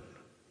person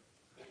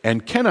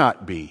and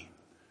cannot be,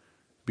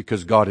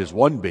 because God is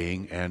one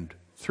being and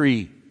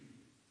three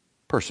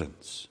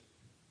persons.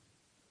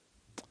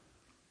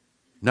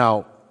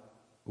 Now,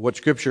 what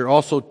Scripture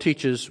also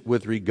teaches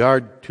with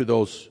regard to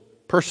those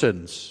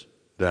persons,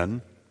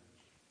 then,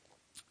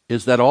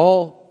 is that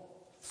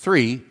all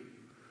three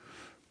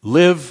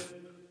live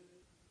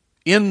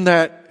in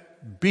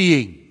that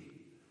being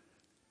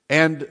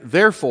and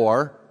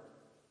therefore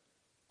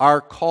are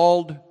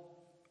called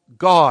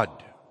God.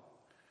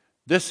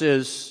 This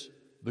is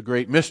the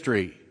great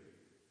mystery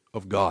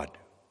of God.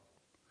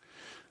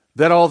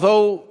 That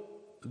although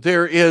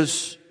there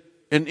is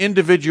an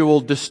individual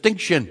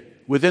distinction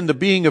within the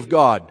being of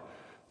God,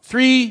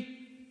 three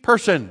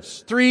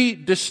persons, three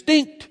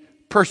distinct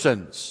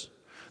persons,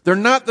 they're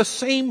not the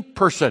same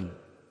person.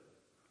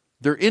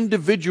 They're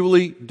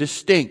individually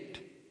distinct.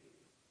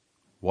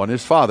 One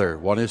is Father,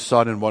 one is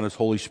Son, and one is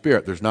Holy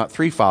Spirit. There's not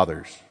three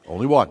fathers,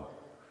 only one.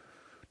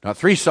 Not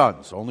three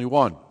sons, only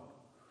one.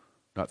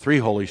 Not three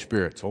Holy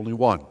Spirits, only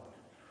one.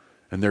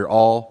 And they're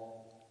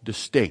all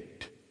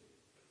distinct.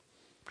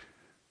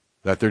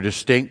 That they're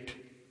distinct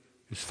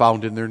is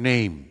found in their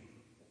name.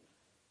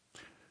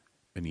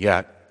 And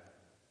yet,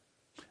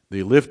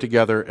 they live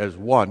together as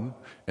one,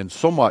 and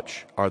so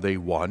much are they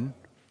one,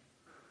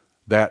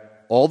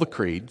 that all the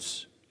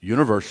creeds,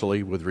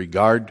 universally, with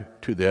regard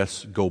to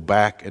this, go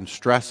back and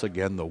stress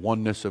again the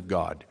oneness of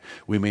God.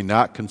 We may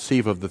not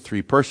conceive of the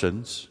three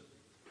persons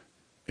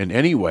in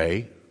any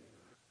way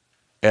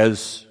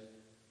as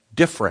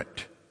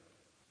different,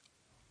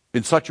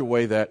 in such a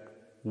way that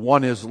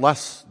one is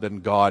less than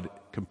God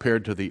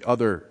compared to the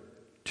other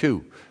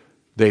two.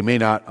 They may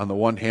not, on the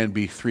one hand,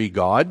 be three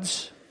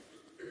gods,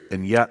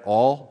 and yet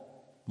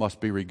all must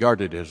be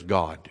regarded as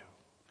God.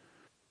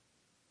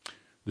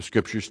 The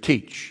Scriptures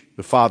teach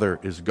the Father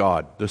is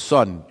God, the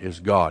Son is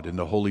God, and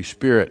the Holy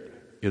Spirit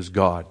is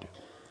God.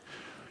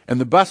 And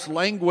the best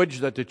language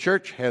that the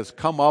church has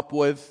come up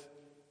with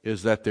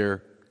is that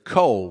they're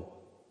co-eternal.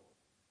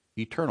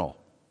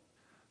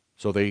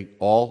 So they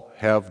all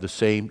have the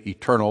same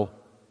eternal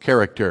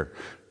character.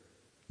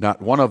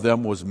 Not one of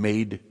them was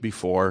made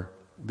before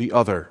the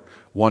other.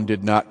 One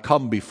did not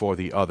come before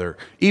the other.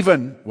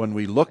 Even when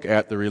we look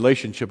at the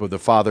relationship of the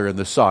Father and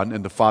the Son,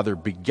 and the Father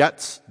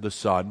begets the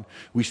Son,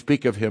 we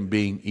speak of him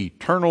being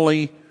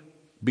eternally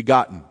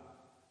begotten.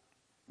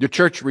 The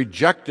church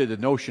rejected the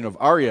notion of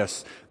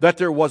Arius that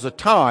there was a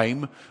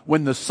time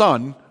when the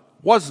Son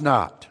was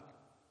not,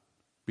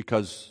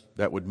 because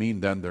that would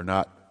mean then they're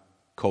not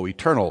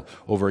co-eternal.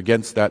 Over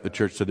against that, the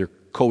church said they're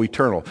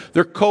co-eternal.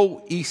 They're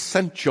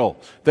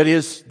co-essential. That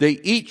is, they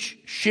each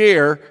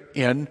share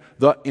in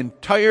the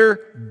entire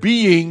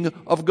being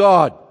of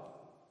God.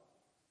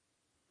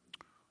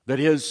 That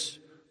is,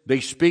 they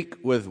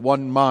speak with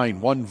one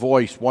mind, one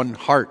voice, one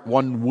heart,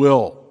 one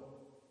will.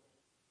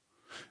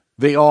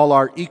 They all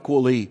are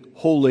equally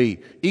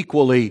holy,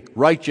 equally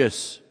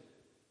righteous.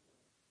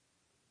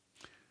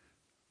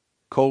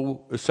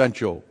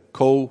 Co-essential,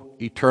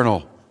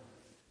 co-eternal.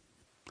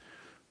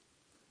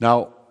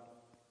 Now,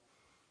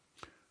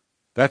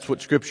 that's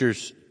what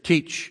Scriptures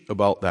teach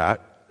about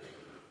that.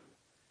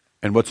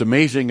 And what's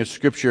amazing is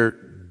Scripture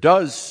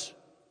does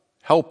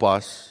help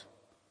us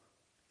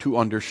to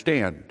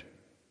understand.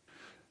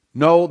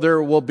 No,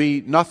 there will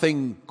be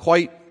nothing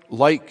quite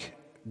like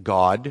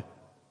God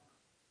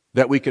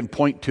that we can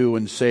point to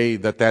and say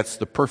that that's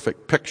the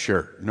perfect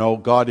picture. No,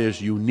 God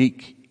is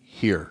unique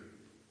here.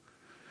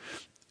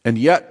 And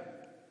yet,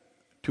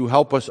 to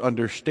help us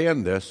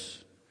understand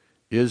this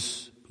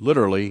is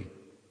literally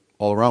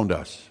all around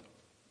us.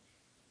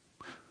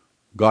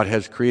 God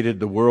has created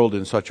the world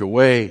in such a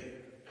way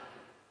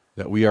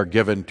that we are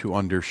given to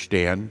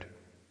understand,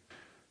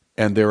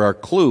 and there are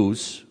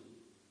clues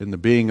in the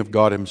being of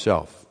God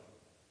himself.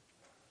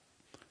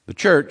 The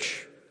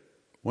church,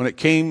 when it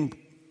came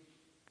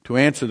to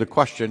answer the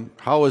question,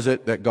 how is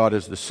it that God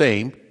is the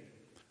same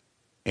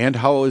and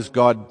how is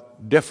God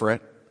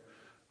different,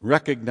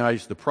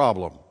 recognized the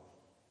problem.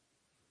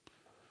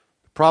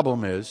 The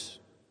problem is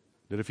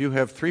that if you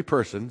have three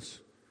persons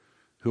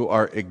who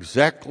are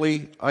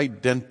exactly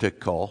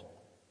identical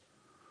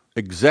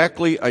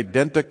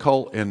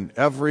in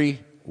every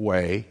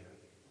way,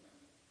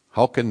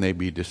 how can they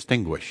be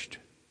distinguished?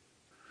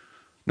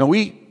 Now,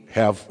 we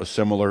have a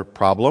similar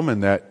problem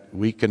in that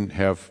we can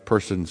have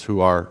persons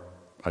who are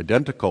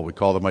identical. We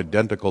call them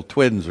identical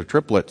twins or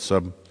triplets.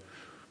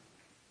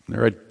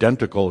 They're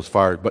identical as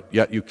far, but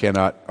yet you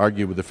cannot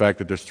argue with the fact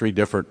that there's three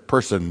different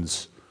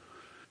persons.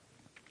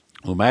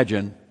 Well,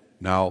 imagine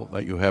now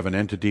that you have an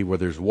entity where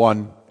there's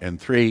one and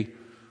three,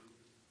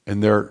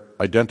 and they're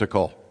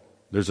identical.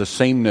 There's a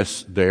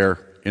sameness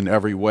there in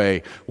every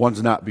way.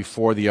 One's not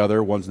before the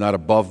other, one's not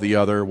above the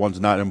other, one's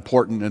not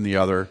important in the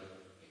other.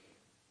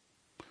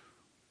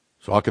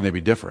 So how can they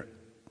be different?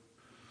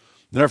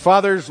 Then our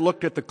fathers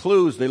looked at the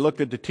clues, they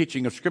looked at the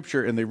teaching of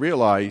Scripture, and they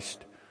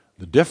realized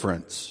the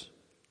difference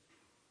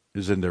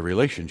is in their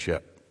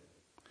relationship.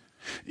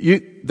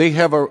 They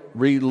have a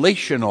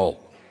relational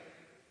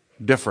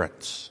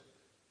difference.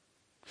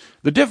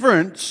 The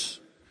difference,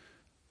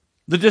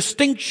 the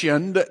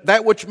distinction,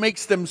 that which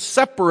makes them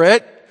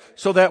separate,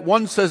 so that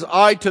one says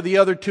I to the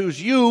other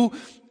two's you,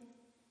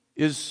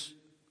 is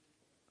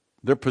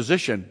their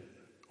position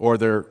or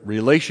their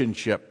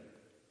relationship,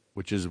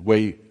 which is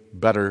way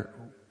better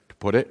to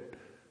put it,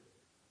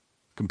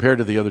 compared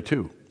to the other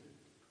two.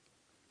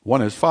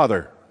 One is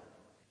Father,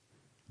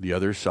 the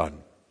other is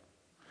Son.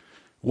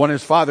 One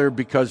is Father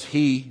because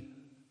he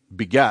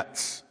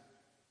begets.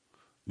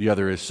 The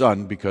other is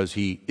Son because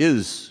he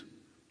is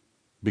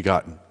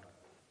begotten.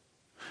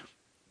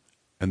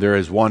 And there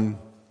is one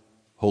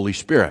Holy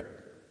Spirit.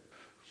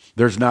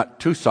 There's not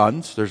two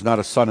sons. There's not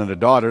a son and a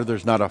daughter.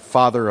 There's not a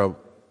father, a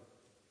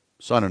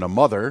son, and a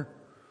mother.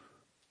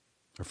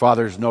 Our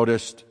fathers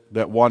noticed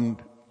that one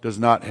does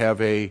not have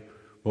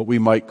what we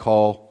might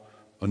call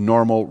a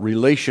normal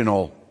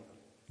relational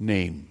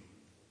name.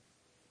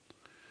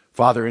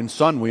 Father and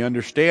son, we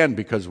understand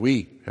because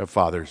we have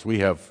fathers, we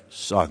have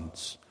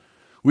sons.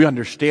 We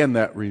understand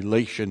that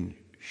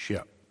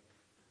relationship.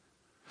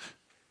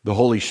 The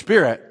Holy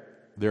Spirit,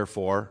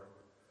 therefore,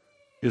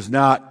 is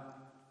not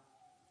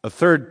a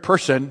third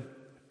person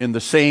in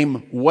the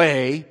same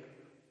way,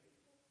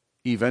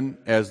 even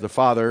as the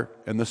Father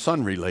and the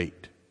Son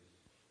relate.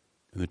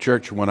 And the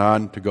church went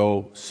on to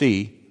go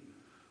see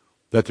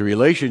that the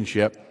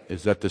relationship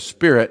is that the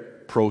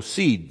Spirit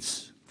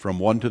proceeds from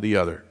one to the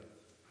other.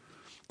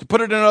 To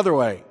put it another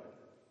way,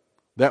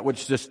 that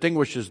which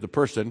distinguishes the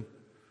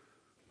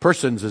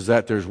persons is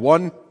that there's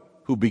one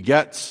who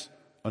begets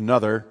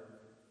another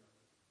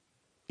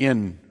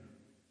in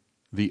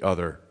the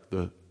other,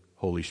 the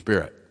Holy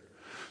Spirit.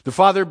 The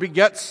Father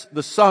begets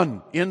the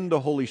Son in the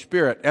Holy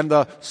Spirit, and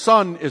the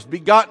Son is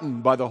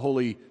begotten by the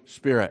Holy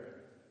Spirit.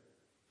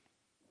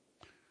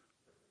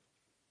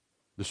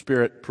 The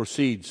Spirit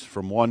proceeds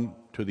from one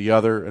to the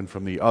other and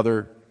from the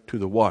other to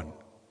the one.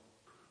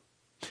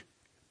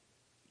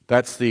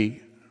 That's the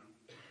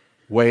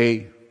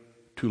way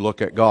to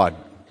look at God.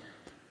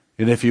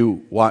 And if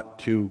you want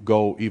to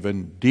go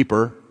even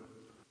deeper,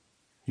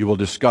 you will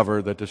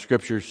discover that the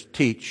Scriptures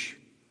teach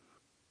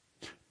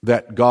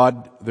that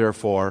God,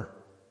 therefore,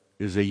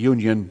 is a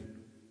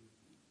union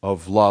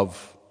of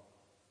love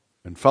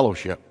and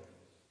fellowship.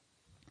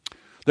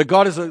 That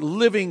God is a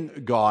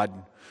living God,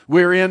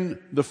 wherein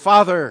the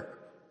Father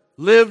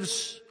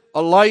lives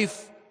a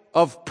life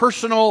of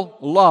personal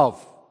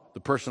love, the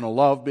personal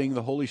love being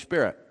the Holy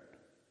Spirit,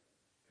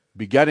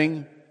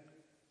 begetting,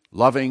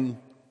 loving,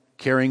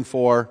 caring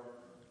for,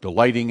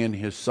 delighting in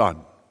His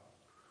Son,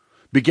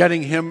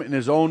 begetting Him in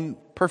His own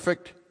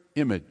perfect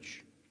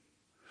image.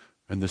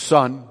 And the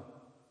Son,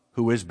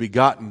 who is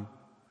begotten,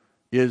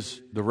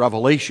 is the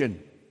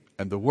revelation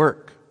and the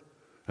work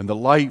and the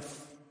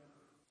life.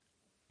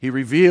 He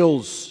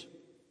reveals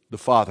the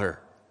Father.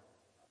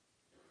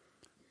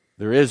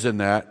 There is in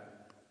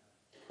that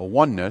a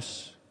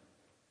oneness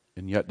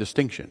and yet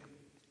distinction.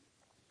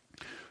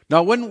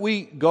 Now, when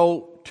we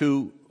go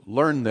to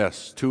learn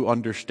this, to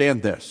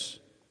understand this,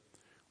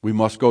 we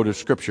must go to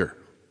Scripture.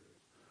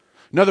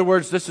 In other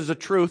words, this is a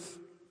truth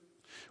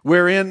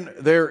wherein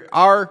there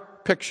are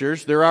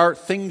pictures, there are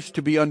things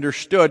to be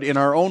understood in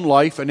our own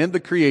life and in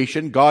the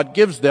creation. God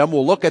gives them.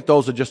 We'll look at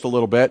those in just a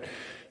little bit.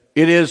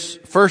 It is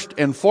first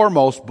and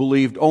foremost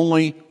believed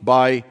only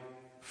by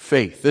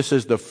faith. This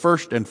is the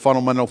first and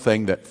fundamental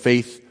thing that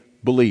faith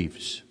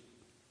believes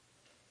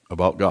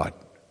about God.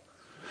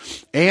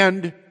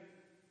 And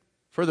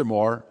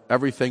furthermore,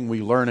 everything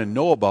we learn and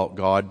know about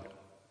God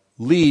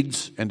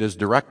leads and is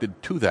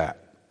directed to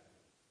that.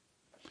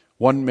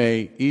 One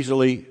may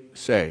easily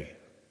say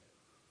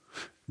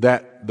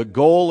that the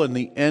goal and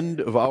the end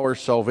of our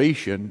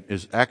salvation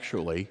is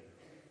actually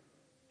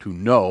to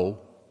know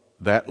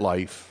that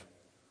life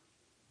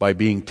by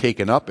being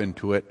taken up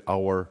into it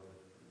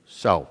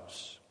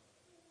ourselves.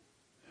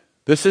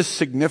 This is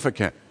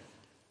significant.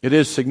 It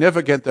is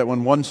significant that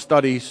when one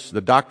studies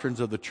the doctrines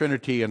of the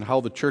Trinity and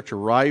how the church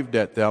arrived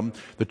at them,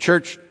 the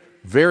church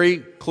very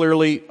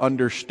clearly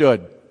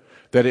understood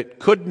that it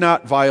could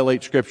not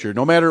violate Scripture.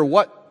 No matter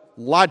what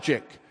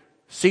logic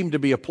seemed to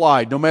be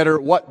applied, no matter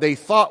what they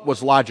thought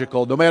was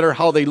logical, no matter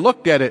how they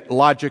looked at it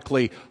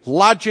logically,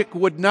 logic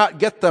would not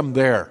get them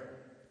there.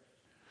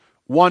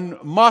 One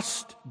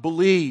must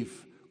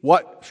believe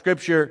what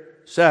Scripture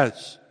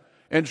says.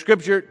 And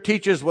Scripture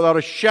teaches without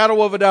a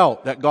shadow of a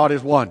doubt that God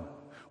is one.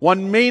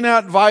 One may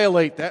not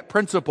violate that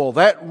principle,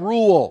 that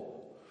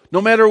rule, no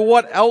matter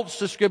what else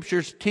the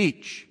Scriptures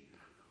teach.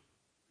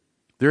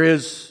 There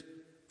is,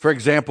 for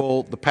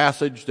example, the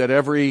passage that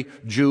every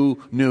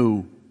Jew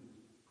knew.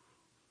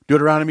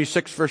 Deuteronomy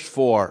 6 verse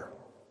 4.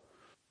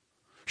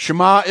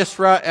 Shema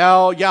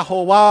Israel,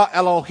 Yahovah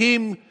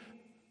Elohim,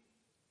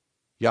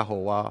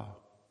 Yahovah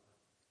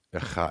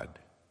Echad.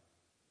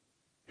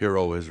 Hear,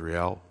 O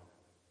Israel,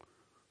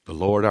 the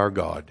Lord our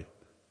God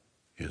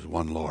is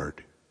one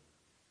Lord.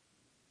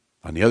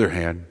 On the other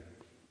hand,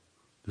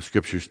 the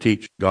Scriptures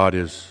teach God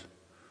is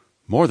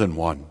more than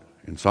one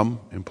in some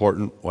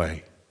important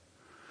way.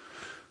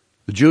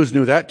 The Jews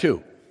knew that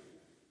too.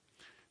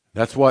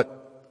 That's what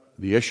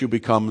the issue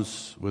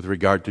becomes with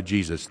regard to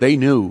Jesus. They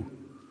knew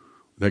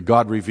that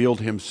God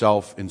revealed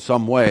Himself in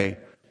some way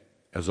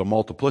as a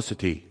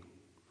multiplicity.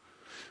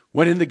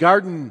 When in the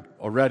garden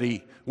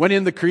already, when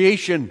in the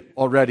creation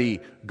already,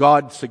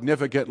 God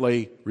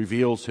significantly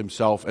reveals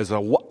Himself as a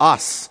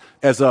us,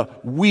 as a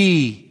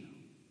we.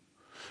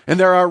 And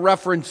there are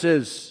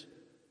references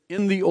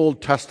in the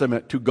Old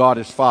Testament to God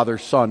as Father,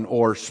 Son,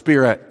 or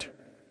Spirit.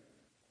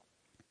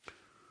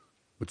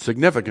 But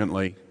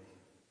significantly,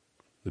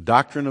 the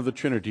doctrine of the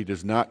Trinity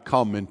does not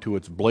come into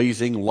its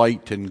blazing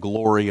light and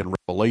glory and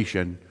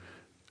revelation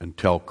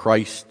until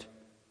Christ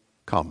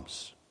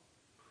comes.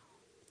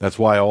 That's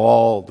why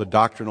all the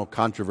doctrinal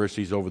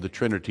controversies over the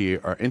Trinity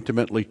are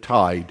intimately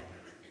tied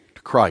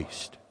to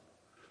Christ.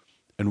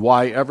 And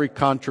why every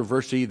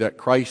controversy that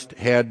Christ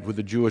had with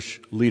the Jewish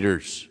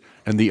leaders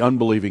and the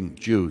unbelieving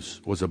Jews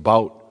was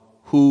about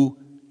who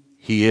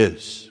He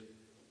is.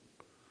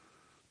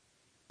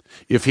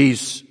 If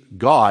He's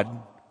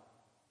God,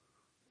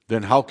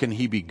 then how can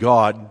He be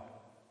God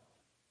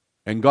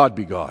and God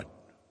be God?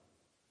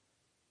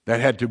 That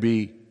had to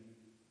be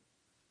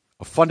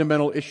a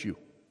fundamental issue.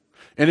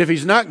 And if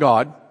He's not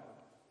God,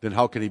 then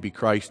how can He be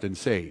Christ and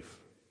save?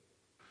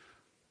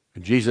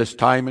 And Jesus,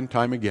 time and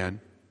time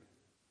again,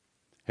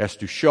 has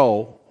to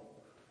show,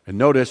 and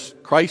notice,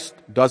 Christ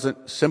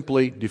doesn't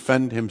simply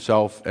defend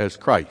Himself as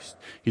Christ.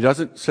 He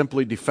doesn't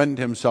simply defend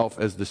Himself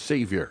as the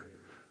Savior,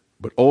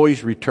 but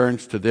always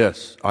returns to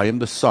this: I am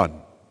the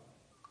Son.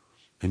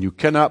 And you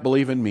cannot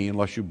believe in me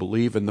unless you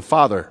believe in the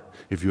Father.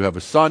 If you have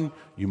a Son,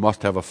 you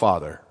must have a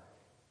Father.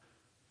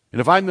 And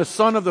if I'm the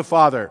Son of the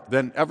Father,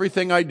 then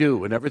everything I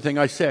do and everything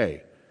I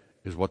say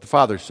is what the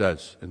Father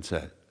says and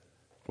said,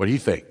 what He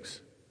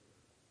thinks.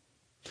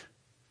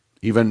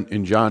 Even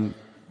in John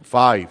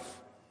 5,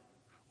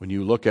 when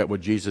you look at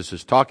what Jesus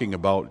is talking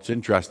about, it's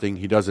interesting.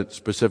 He doesn't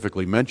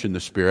specifically mention the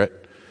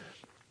Spirit,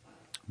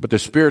 but the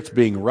Spirit's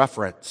being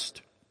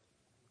referenced.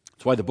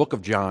 That's why the book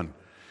of John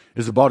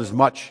is about as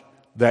much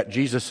that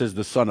Jesus is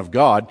the Son of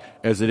God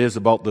as it is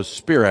about the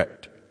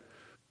Spirit.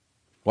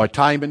 Why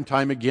time and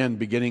time again,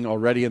 beginning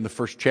already in the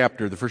first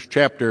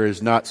chapter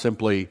is not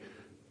simply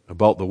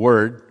about the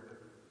Word.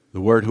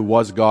 The Word who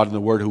was God and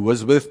the Word who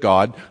was with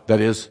God, that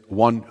is,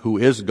 one who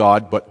is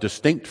God but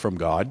distinct from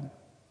God.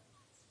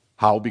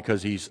 How?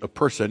 Because he's a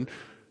person.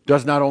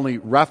 Does not only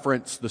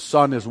reference the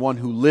Son as one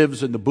who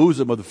lives in the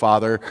bosom of the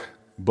Father,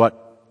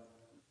 but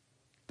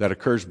that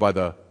occurs by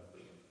the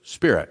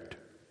Spirit.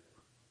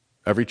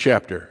 Every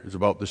chapter is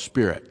about the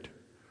Spirit.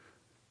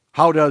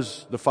 How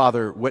does the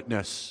Father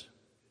witness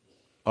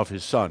of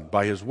his Son?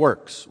 By his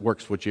works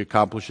which he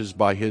accomplishes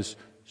by his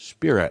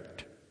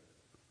Spirit.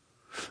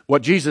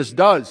 What Jesus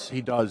does,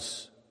 he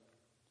does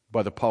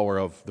by the power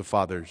of the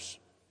Father's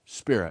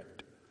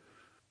Spirit.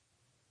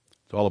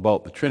 It's all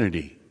about the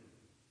Trinity,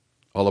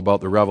 all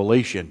about the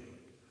revelation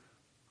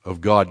of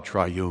God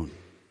triune.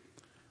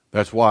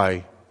 That's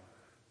why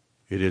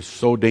it is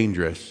so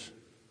dangerous,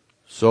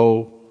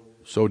 so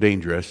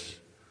dangerous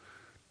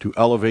to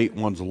elevate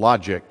one's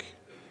logic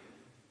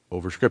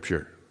over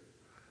Scripture.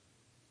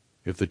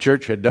 If the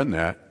church had done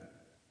that,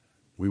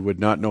 we would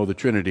not know the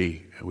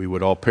Trinity, and we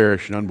would all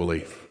perish in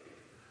unbelief.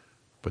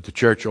 But the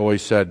church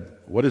always said,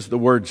 what does the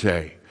Word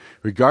say?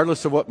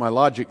 Regardless of what my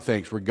logic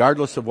thinks,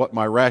 regardless of what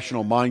my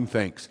rational mind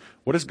thinks,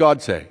 what does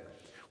God say?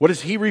 What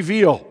does He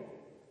reveal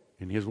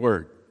in His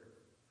Word?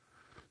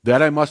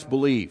 That I must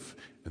believe,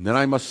 and then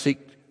I must seek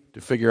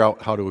to figure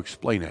out how to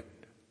explain it.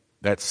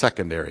 That's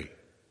secondary.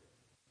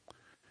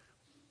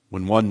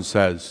 When one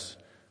says,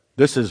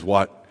 this is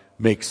what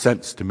makes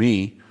sense to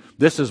me,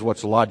 this is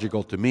what's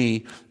logical to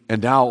me,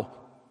 and now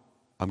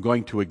I'm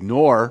going to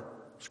ignore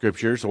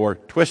Scriptures or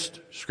twist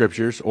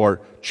Scriptures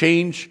or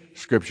change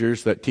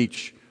Scriptures that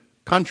teach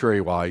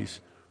contrary-wise,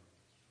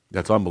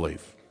 that's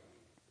unbelief.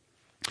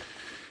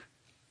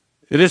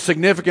 It is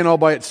significant all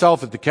by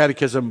itself that the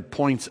Catechism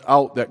points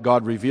out that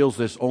God reveals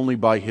this only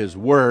by His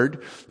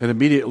Word, and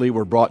immediately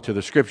we're brought to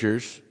the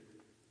Scriptures.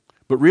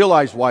 But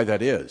realize why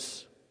that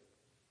is.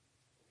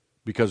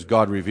 Because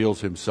God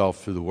reveals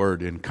Himself through the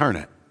Word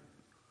incarnate.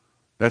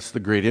 That's the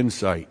great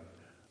insight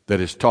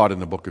that is taught in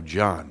the book of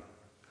John.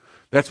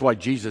 That's why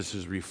Jesus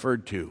is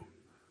referred to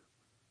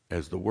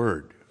as the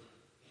Word.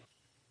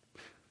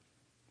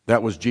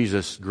 That was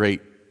Jesus'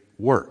 great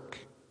work.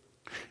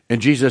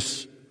 And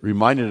Jesus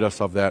reminded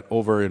us of that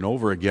over and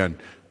over again.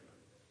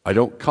 I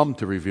don't come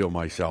to reveal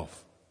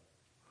myself.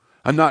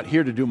 I'm not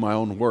here to do my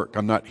own work.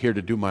 I'm not here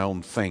to do my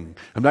own thing.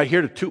 I'm not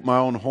here to toot my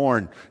own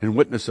horn and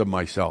witness of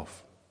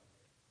myself.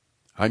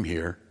 I'm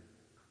here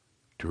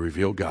to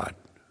reveal God.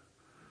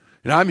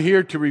 And I'm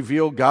here to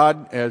reveal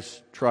God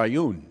as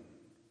triune.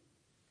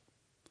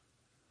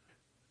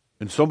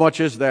 And so much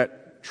is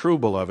that true,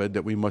 beloved,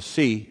 that we must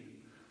see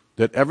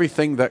that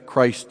everything that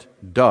Christ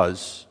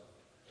does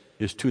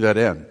is to that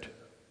end.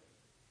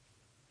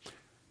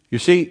 You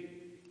see,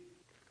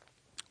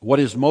 what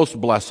is most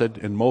blessed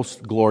and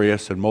most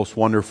glorious and most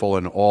wonderful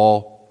in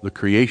all the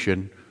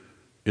creation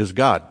is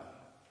God.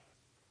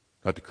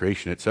 Not the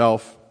creation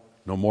itself,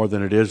 no more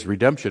than it is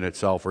redemption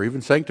itself or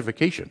even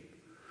sanctification.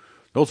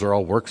 Those are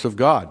all works of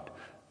God.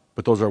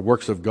 But those are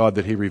works of God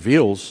that He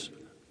reveals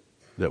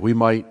that we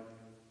might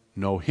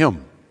know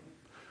Him,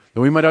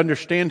 that we might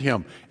understand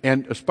Him,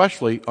 and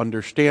especially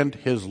understand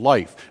His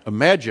life.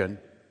 Imagine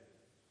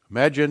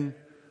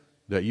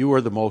that you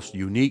are the most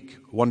unique,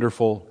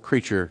 wonderful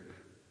creature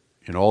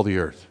in all the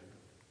earth.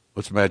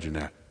 Let's imagine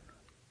that.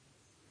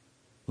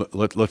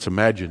 Let's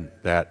imagine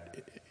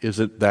that.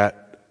 Isn't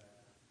that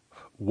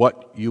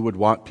what you would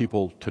want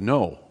people to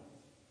know?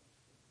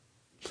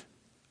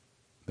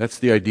 That's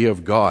the idea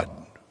of God.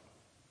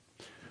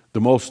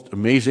 The most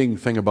amazing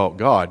thing about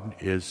God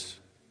is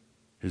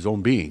His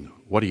own being,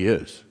 what He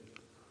is.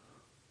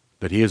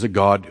 That He is a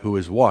God who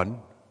is one,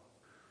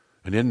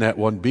 and in that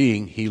one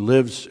being, He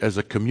lives as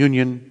a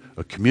communion,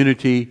 a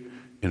community,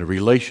 in a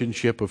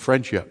relationship of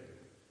friendship.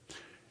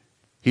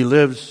 He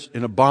lives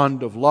in a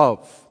bond of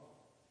love.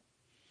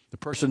 The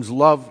persons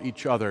love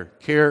each other,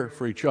 care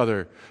for each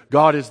other.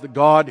 God is the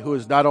God who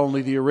is not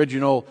only the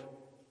original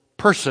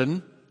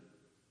person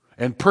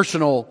and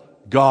personal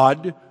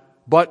God,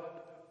 but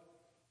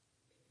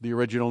the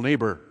original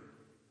neighbor.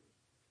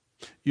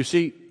 You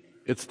see,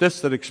 it's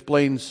this that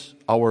explains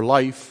our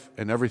life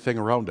and everything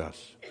around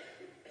us.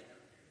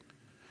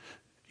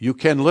 You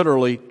can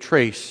literally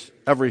trace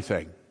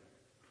everything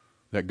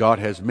that God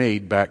has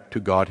made back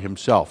to God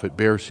Himself. It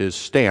bears His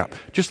stamp,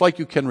 just like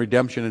you can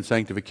redemption and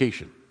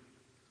sanctification.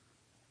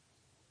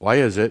 Why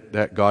is it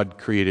that God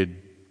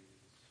created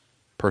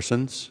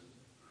persons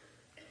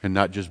and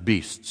not just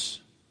beasts?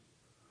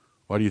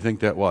 Why do you think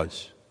that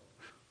was?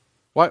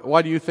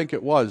 Why do you think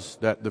it was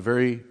that the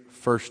very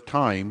first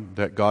time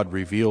that God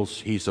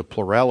reveals He's a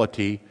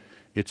plurality,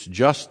 it's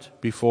just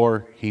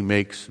before He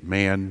makes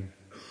man,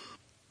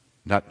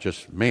 not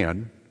just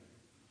man,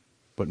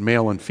 but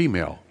male and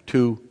female,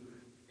 two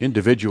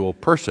individual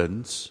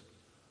persons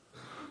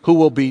who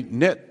will be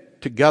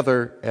knit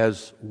together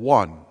as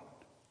one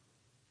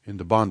in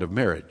the bond of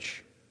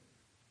marriage.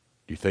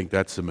 Do you think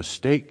that's a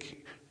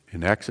mistake,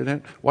 an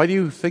accident? Why do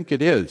you think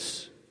it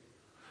is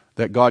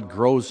that God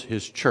grows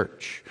His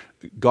church?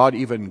 God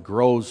even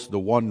grows the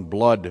one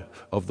blood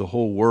of the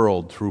whole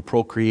world through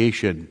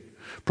procreation.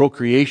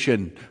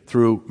 Procreation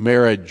through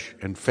marriage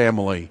and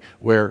family,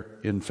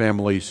 wherein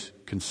families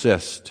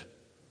consist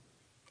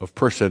of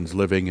persons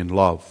living in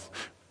love.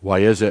 Why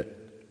is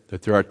it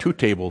that there are two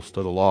tables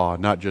to the law,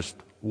 not just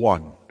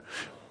one?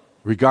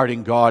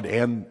 Regarding God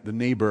and the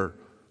neighbor,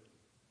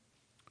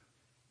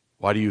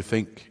 why do you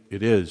think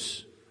it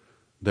is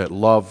that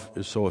love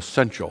is so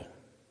essential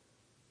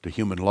to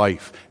human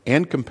life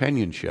and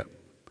companionship?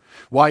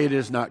 Why it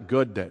is not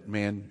good that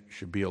man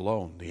should be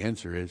alone? The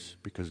answer is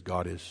because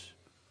God is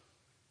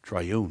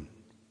triune.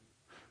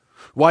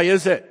 Why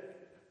is it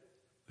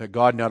that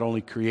God not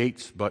only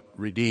creates but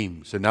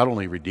redeems, and not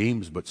only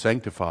redeems but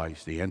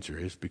sanctifies? The answer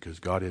is because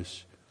God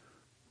is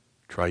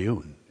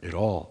triune. It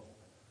all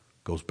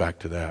goes back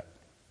to that.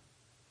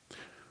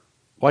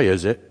 Why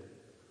is it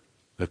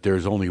that there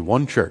is only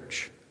one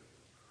church,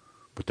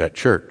 but that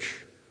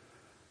church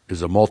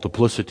is a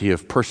multiplicity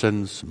of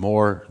persons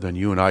more than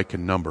you and I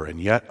can number, and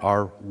yet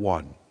are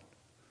one?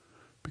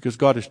 Because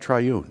God is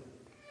triune.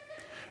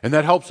 And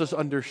that helps us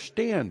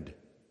understand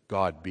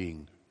God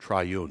being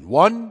triune.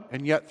 One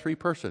and yet three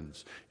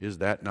persons. Is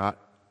that not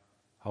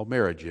how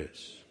marriage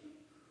is?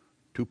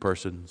 Two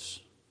persons,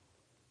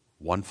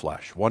 one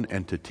flesh, one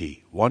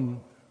entity,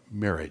 one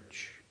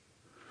marriage.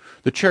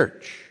 The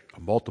church, a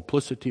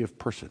multiplicity of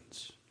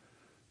persons,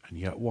 and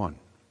yet one.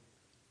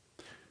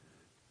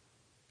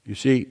 You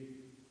see,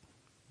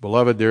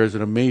 beloved, there is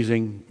an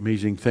amazing,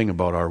 amazing thing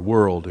about our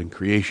world and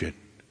creation.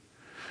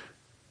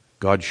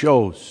 God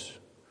shows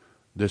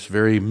this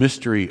very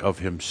mystery of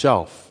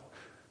himself.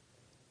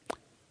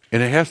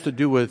 And it has to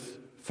do with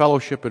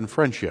fellowship and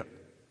friendship.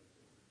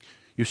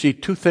 You see,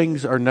 two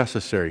things are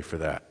necessary for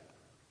that.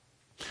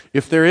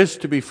 If there is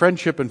to be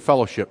friendship and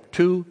fellowship,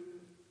 two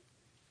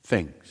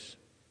things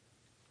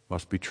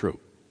must be true.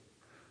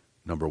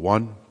 Number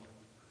one,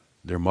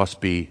 there must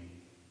be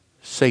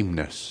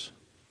sameness.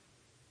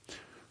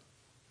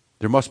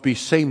 There must be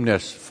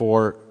sameness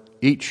for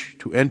each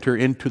to enter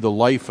into the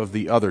life of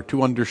the other,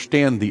 to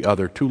understand the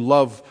other, to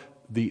love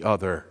the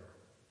other.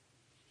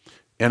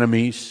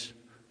 Enemies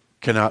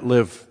cannot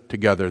live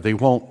together. They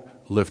won't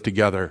live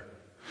together.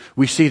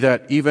 We see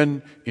that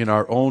even in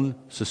our own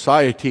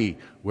society,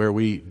 where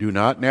we do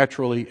not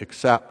naturally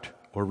accept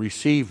or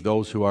receive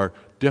those who are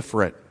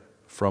different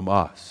from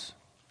us.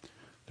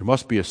 There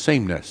must be a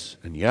sameness,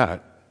 and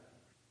yet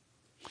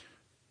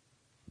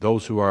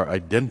those who are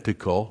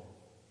identical,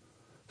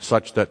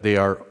 such that they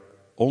are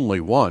only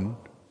one,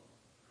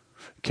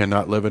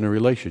 cannot live in a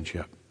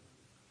relationship.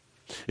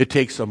 It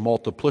takes a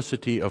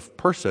multiplicity of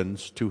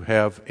persons to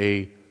have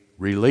a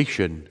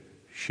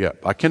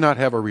relationship. I cannot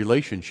have a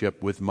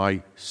relationship with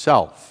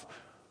myself.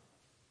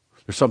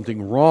 There's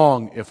something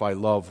wrong if I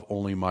love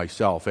only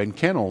myself and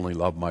can only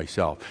love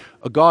myself.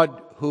 A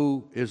God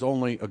who is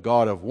only a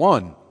God of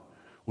one,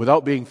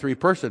 without being three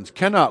persons,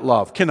 cannot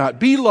love, cannot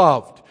be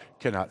loved,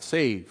 cannot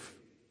save,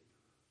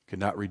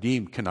 cannot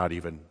redeem, cannot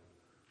even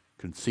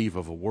conceive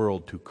of a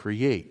world to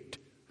create.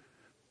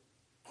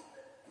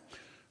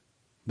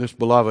 This,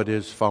 beloved,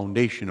 is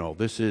foundational.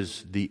 This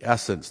is the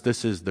essence.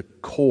 This is the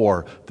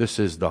core. This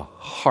is the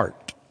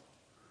heart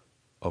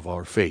of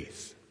our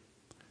faith.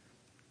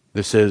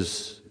 This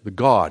is the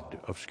God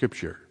of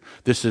Scripture.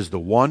 This is the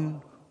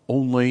one,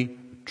 only,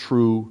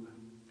 true,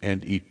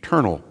 and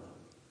eternal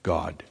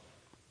God.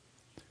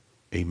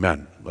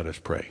 Amen. Let us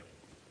pray.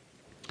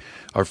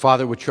 Our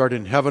Father which art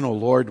in heaven, O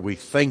Lord, we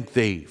thank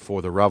Thee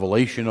for the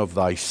revelation of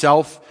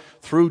Thyself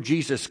through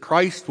Jesus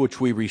Christ, which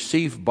we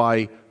receive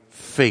by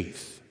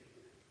faith.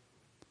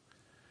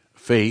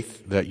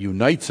 Faith that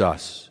unites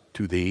us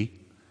to Thee,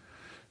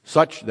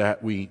 such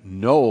that we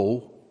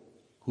know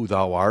who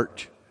Thou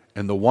art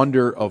and the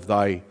wonder of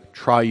Thy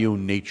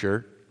triune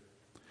nature,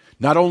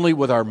 not only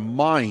with our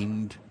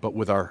mind, but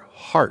with our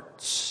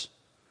hearts,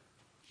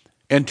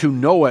 and to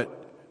know it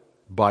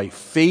by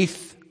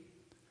faith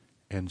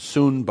and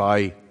soon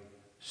by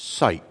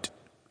sight,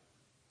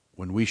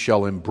 when we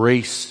shall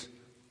embrace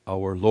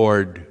our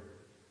Lord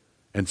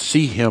and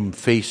see Him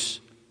face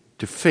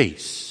to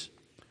face.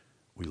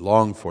 We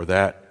long for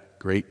that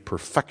great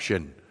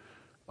perfection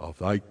of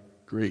Thy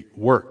great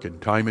work in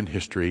time and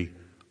history.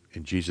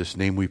 In Jesus'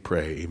 name we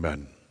pray,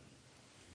 amen.